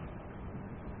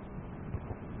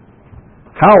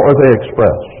 How are they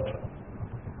expressed?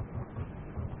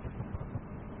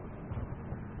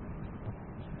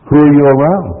 Who are you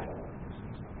around?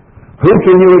 Who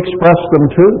can you express them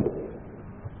to?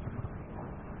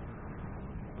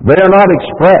 They are not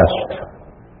expressed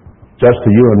just to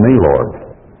you and me, Lord,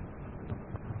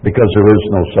 because there is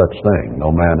no such thing.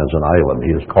 No man is an island.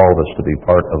 He has called us to be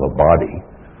part of a body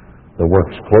that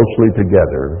works closely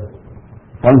together,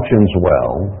 functions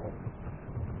well,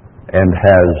 and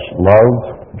has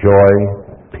love, joy,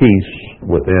 peace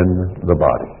within the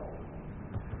body.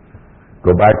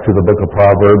 Go back to the book of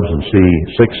Proverbs and see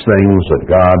 6 things that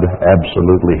God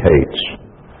absolutely hates.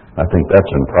 I think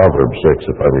that's in Proverbs 6,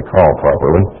 if I recall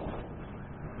properly.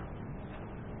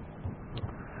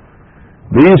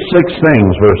 These 6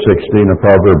 things, verse 16 of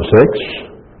Proverbs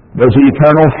 6, does the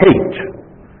eternal hate.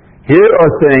 Here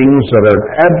are things that are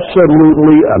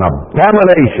absolutely an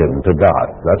abomination to God.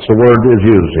 That's the word is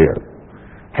used here.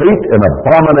 Hate and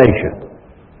abomination.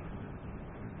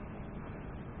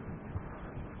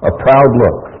 A proud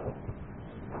look.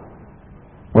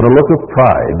 When a look of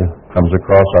pride comes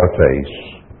across our face,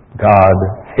 God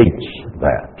hates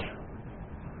that.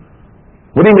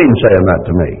 What do you mean saying that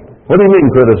to me? What do you mean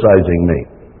criticizing me?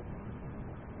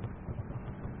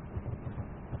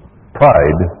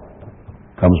 Pride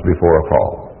comes before a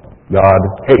fall. God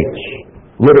hates,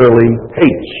 literally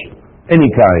hates, any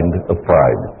kind of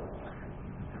pride.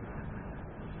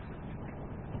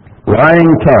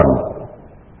 Lying tongue.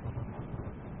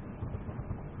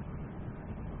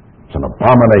 It's an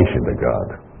abomination to God.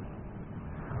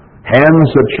 Hands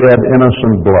that shed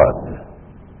innocent blood.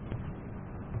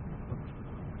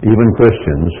 Even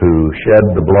Christians who shed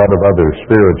the blood of others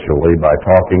spiritually by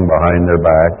talking behind their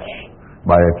backs,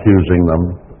 by accusing them,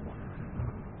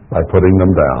 by putting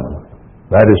them down.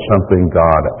 That is something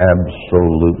God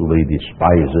absolutely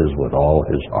despises with all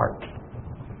his heart.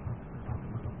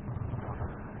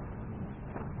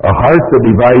 A heart that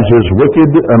devises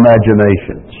wicked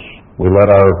imaginations. We let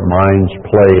our minds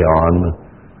play on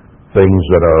things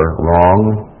that are wrong,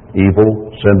 evil,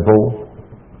 sinful,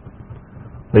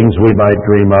 things we might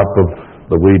dream up of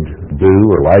that we'd do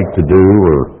or like to do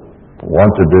or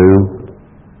want to do.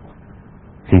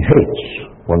 He hates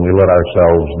when we let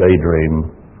ourselves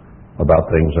daydream about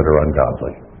things that are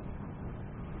ungodly.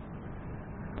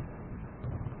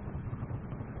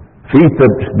 Feet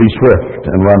that be swift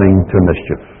in running to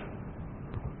mischief.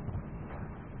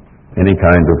 Any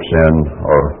kind of sin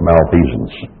or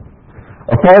malfeasance.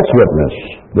 A false witness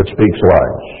that speaks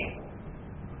lies.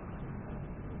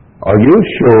 Are you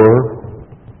sure?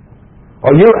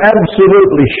 Are you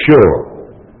absolutely sure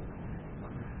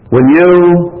when you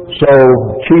so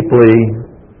cheaply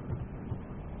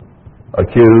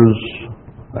accuse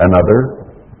another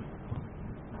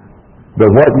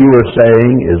that what you are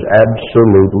saying is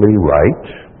absolutely right?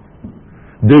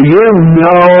 Do you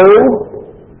know?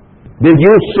 Did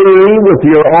you see with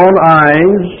your own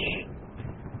eyes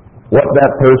what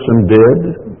that person did?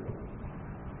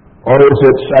 Or is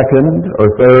it second, or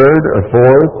third, or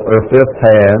fourth, or fifth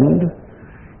hand,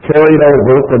 carried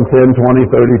over from 10, 20,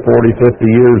 30, 40, 50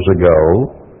 years ago,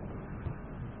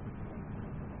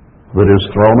 that is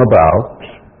thrown about,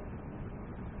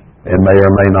 and may or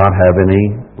may not have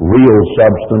any real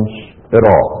substance at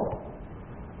all?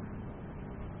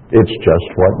 It's just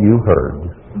what you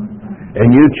heard. And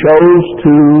you chose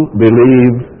to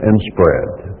believe and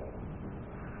spread.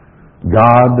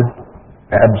 God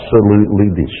absolutely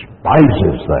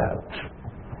despises that.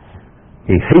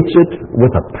 He hates it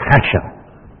with a passion.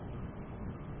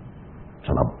 It's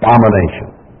an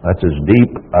abomination. That's as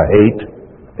deep a hate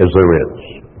as there is.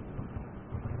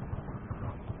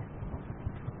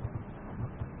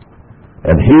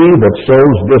 And he that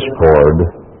sows discord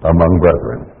among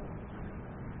brethren.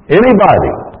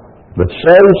 Anybody that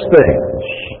says things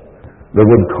that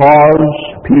would cause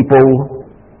people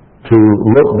to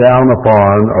look down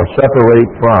upon or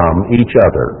separate from each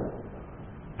other,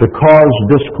 to cause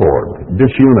discord,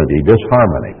 disunity,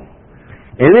 disharmony.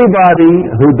 Anybody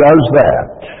who does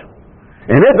that,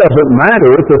 and it doesn't matter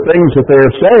if the things that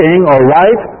they're saying are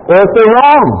right or if they're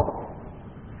wrong.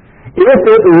 If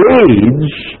it leads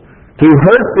to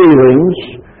hurt feelings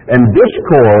and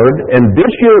discord and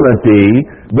disunity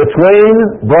between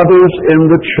brothers in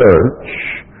the church,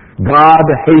 God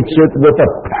hates it with a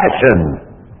passion.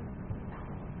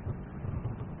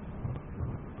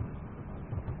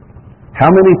 How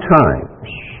many times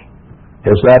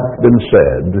has that been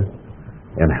said,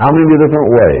 in how many different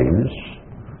ways,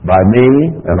 by me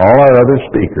and all our other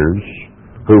speakers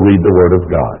who read the Word of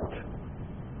God?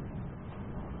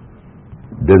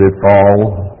 Did it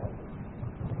fall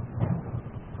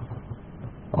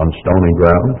on stony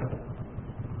ground?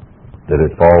 Did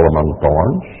it fall among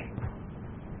thorns?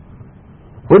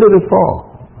 Where did it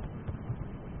fall?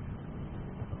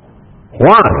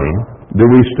 Why do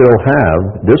we still have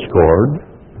discord,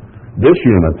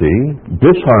 disunity,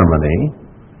 disharmony,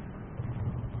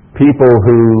 people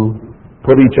who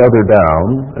put each other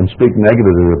down and speak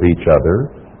negatively of each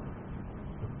other?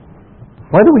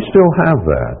 Why do we still have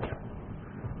that?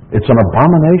 It's an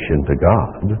abomination to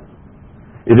God.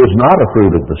 It is not a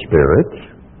fruit of the Spirit.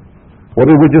 What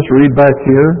did we just read back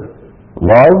here?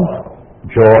 Love,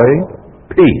 joy,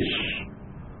 peace,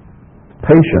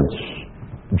 patience,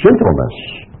 gentleness,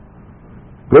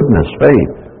 goodness,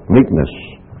 faith, meekness,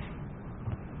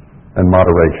 and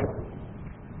moderation.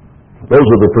 Those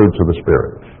are the fruits of the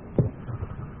Spirit.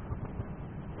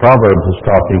 Proverbs is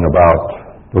talking about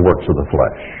the works of the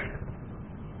flesh.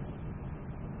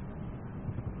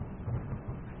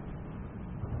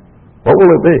 What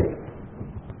will it be?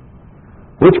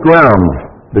 Which ground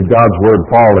did God's Word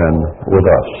fall in with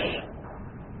us?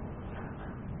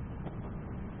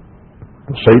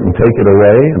 Does Satan take it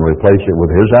away and replace it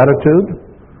with his attitude?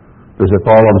 Does it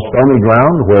fall on stony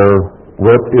ground where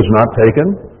root is not taken?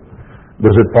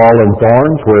 Does it fall in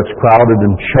thorns where it's crowded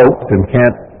and choked and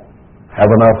can't have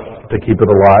enough to keep it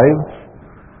alive?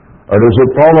 Or does it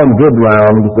fall on good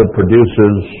ground that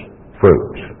produces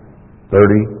fruit?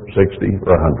 30, 60,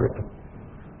 or 100?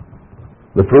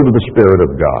 The fruit of the Spirit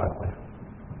of God.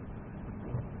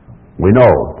 We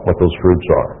know what those fruits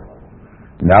are.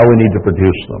 Now we need to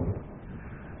produce them.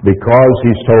 Because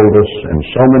He's told us in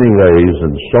so many ways,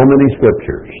 in so many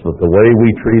scriptures, that the way we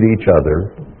treat each other,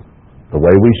 the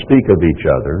way we speak of each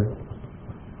other,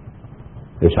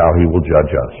 is how He will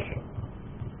judge us.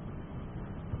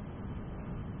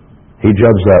 He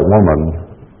judged that woman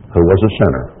who was a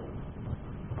sinner.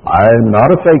 I'm not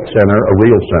a fake sinner, a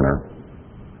real sinner.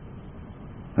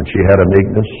 And she had a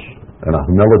meekness and a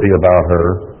humility about her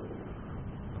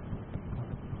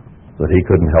that He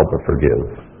couldn't help but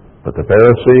forgive. But the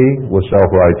Pharisee was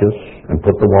self-righteous and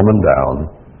put the woman down,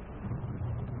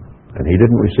 and he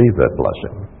didn't receive that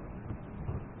blessing.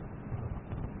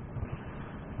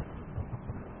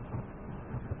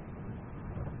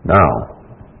 Now,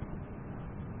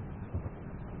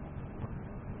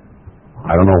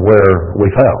 I don't know where we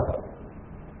fell,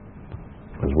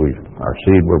 because our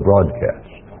seed were broadcast.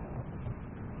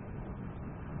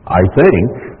 I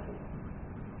think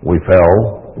we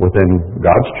fell within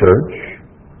God's church,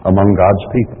 among God's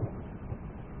people.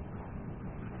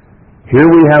 Here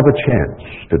we have a chance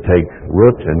to take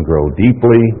root and grow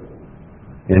deeply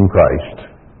in Christ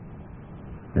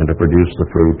and to produce the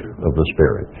fruit of the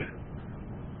Spirit.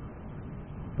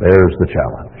 There's the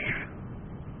challenge.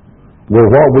 Will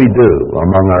what we do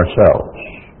among ourselves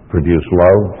produce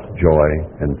love, joy,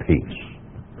 and peace,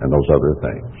 and those other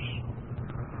things?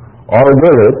 Or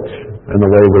will it, in the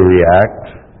way we react,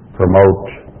 promote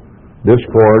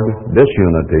discord,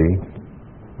 disunity,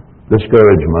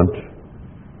 discouragement,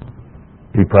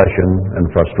 depression, and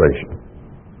frustration?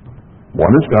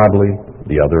 One is godly,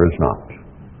 the other is not.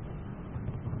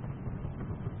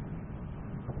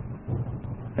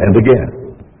 And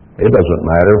again, it doesn't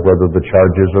matter whether the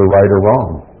charges are right or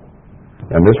wrong.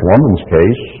 In this woman's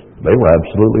case, they were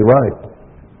absolutely right.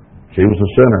 She was a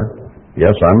sinner.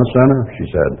 Yes, I'm a sinner, she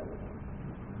said.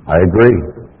 I agree.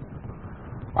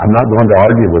 I'm not going to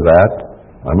argue with that.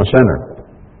 I'm a sinner.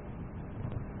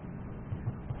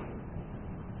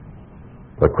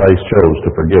 But Christ chose to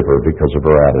forgive her because of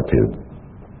her attitude.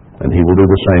 And He will do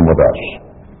the same with us.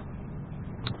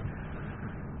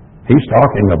 He's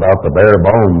talking about the bare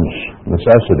bones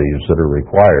necessities that are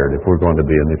required if we're going to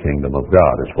be in the kingdom of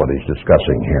God, is what he's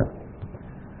discussing here.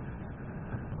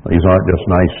 These aren't just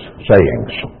nice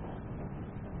sayings.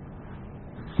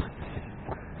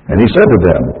 And he said to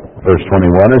them, verse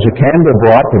 21, "Is a candle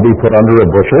brought to be put under a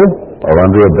bushel or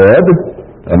under a bed,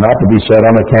 and not to be set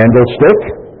on a candlestick?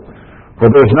 For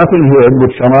there is nothing hid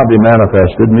which shall not be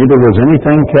manifested, neither was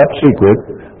anything kept secret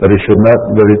that it should not,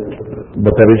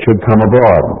 but that it should come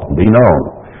abroad, be known.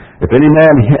 If any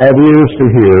man have ears to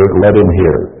hear, let him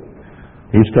hear."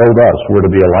 He's told us we're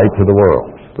to be a light to the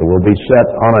world, that we'll be set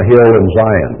on a hill in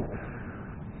Zion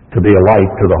to be a light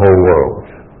to the whole world.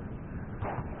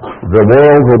 The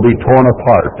world will be torn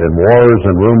apart in wars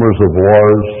and rumors of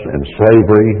wars, and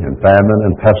slavery and famine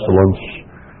and pestilence.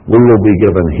 We will be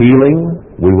given healing.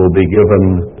 We will be given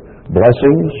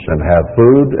blessings and have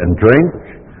food and drink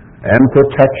and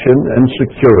protection and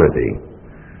security.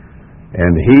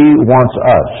 And he wants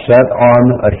us set on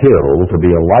a hill to be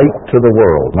a light to the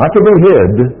world. Not to be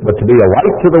hid, but to be a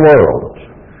light to the world.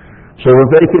 So that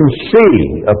they can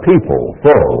see a people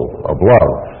full of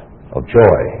love, of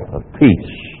joy, of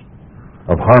peace,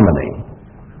 of harmony,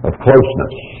 of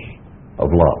closeness, of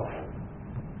love.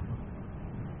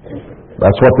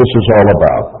 That's what this is all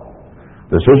about.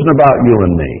 This isn't about you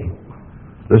and me.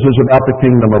 This is about the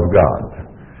kingdom of God.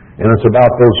 And it's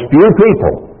about those few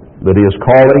people that he is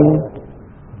calling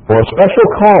for a special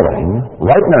calling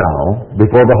right now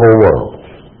before the whole world.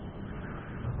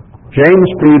 James,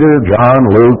 Peter, John,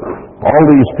 Luke, all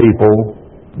these people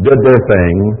did their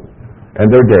thing,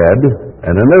 and they're dead,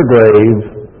 and in their grave,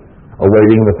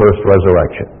 awaiting the first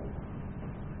resurrection.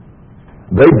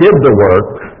 They did the work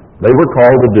they were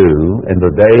called to do in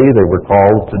the day they were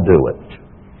called to do it.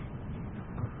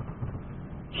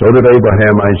 So did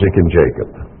Abraham, Isaac, and Jacob.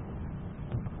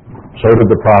 So did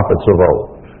the prophets of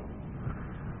old.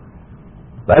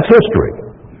 That's history.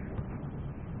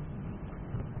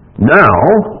 Now,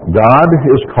 God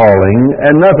is calling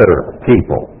another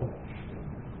people.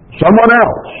 Someone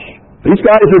else. These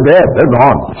guys are dead. They're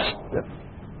gone.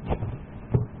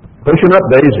 Pushing up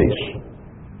daisies.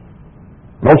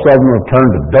 Most of them have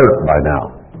turned to dirt by now.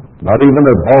 Not even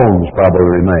their bones probably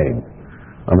remain,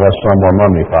 unless some were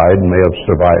mummified and may have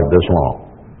survived this long.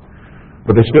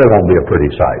 But they still won't be a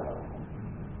pretty sight.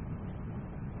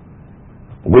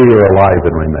 We are alive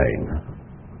and remain.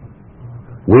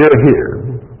 We are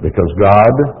here because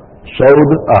God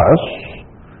showed us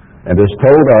and has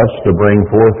told us to bring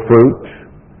forth fruit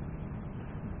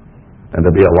and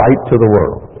to be a light to the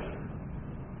world.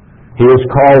 He has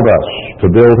called us to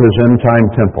build his end-time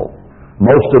temple.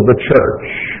 Most of the church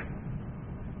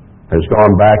has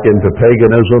gone back into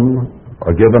paganism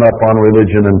or given up on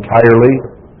religion entirely,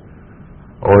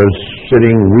 or is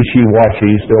sitting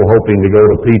wishy-washy, still hoping to go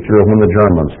to Peter when the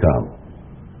Germans come,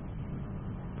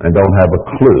 and don't have a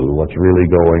clue what's really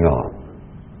going on.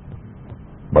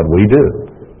 But we do.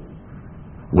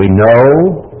 We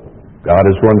know God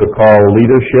is going to call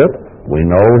leadership. We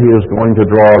know he is going to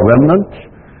draw a remnant.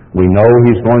 We know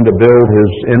he's going to build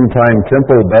his end-time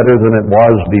temple better than it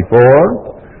was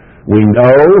before. We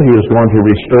know he is going to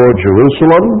restore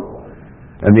Jerusalem,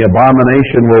 and the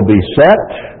abomination will be set,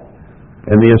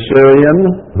 and the Assyrian,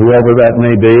 whoever that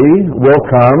may be, will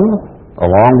come,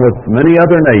 along with many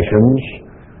other nations,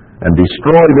 and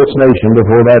destroy this nation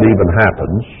before that even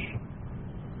happens.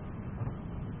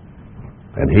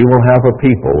 And he will have a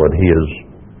people that he has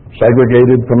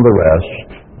segregated from the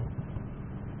rest,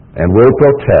 and will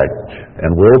protect,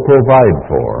 and will provide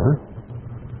for,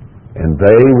 and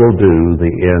they will do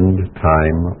the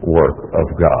end-time work of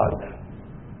God.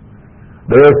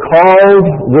 They are called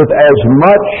with as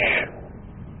much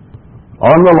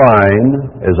on the line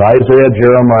as Isaiah,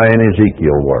 Jeremiah, and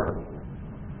Ezekiel were,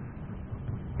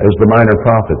 as the minor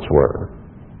prophets were,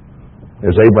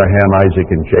 as Abraham, Isaac,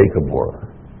 and Jacob were.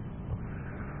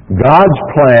 God's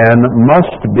plan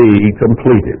must be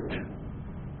completed.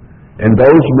 And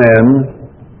those men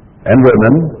and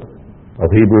women of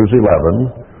Hebrews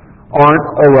 11 aren't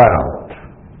around.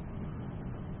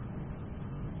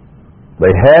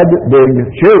 They had big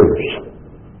shoes.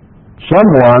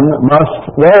 Someone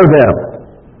must wear them.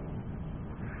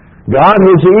 God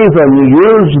has even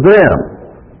used them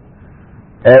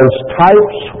as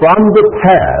types from the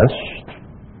past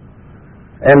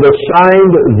and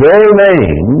assigned their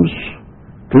names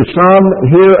to some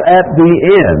here at the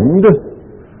end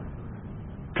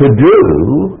to do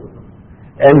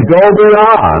and go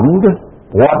beyond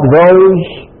what those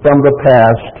from the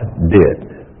past did.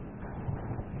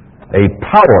 A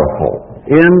powerful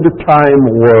end-time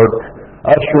work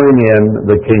ushering in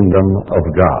the kingdom of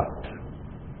God.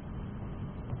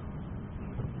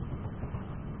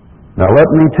 Now let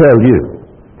me tell you,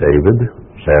 David,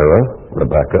 Sarah,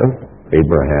 Rebecca,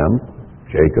 Abraham,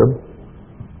 Jacob,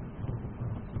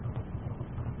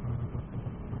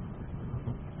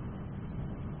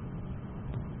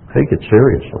 take it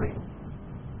seriously.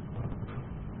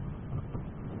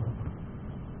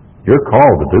 You're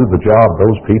called to do the job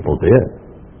those people did.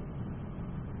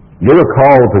 You're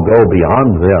called to go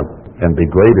beyond them and be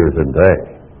greater than they.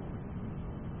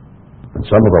 And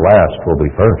some of the last will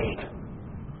be first.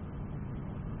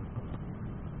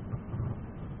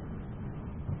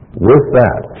 With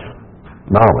that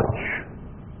knowledge,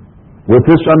 with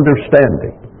this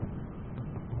understanding,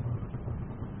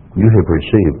 you have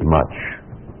received much.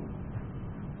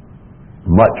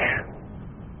 Much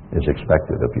is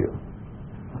expected of you.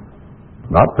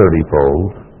 Not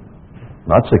 30-fold,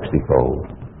 not 60-fold.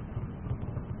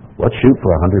 Let's shoot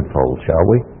for 100-fold, shall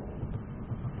we?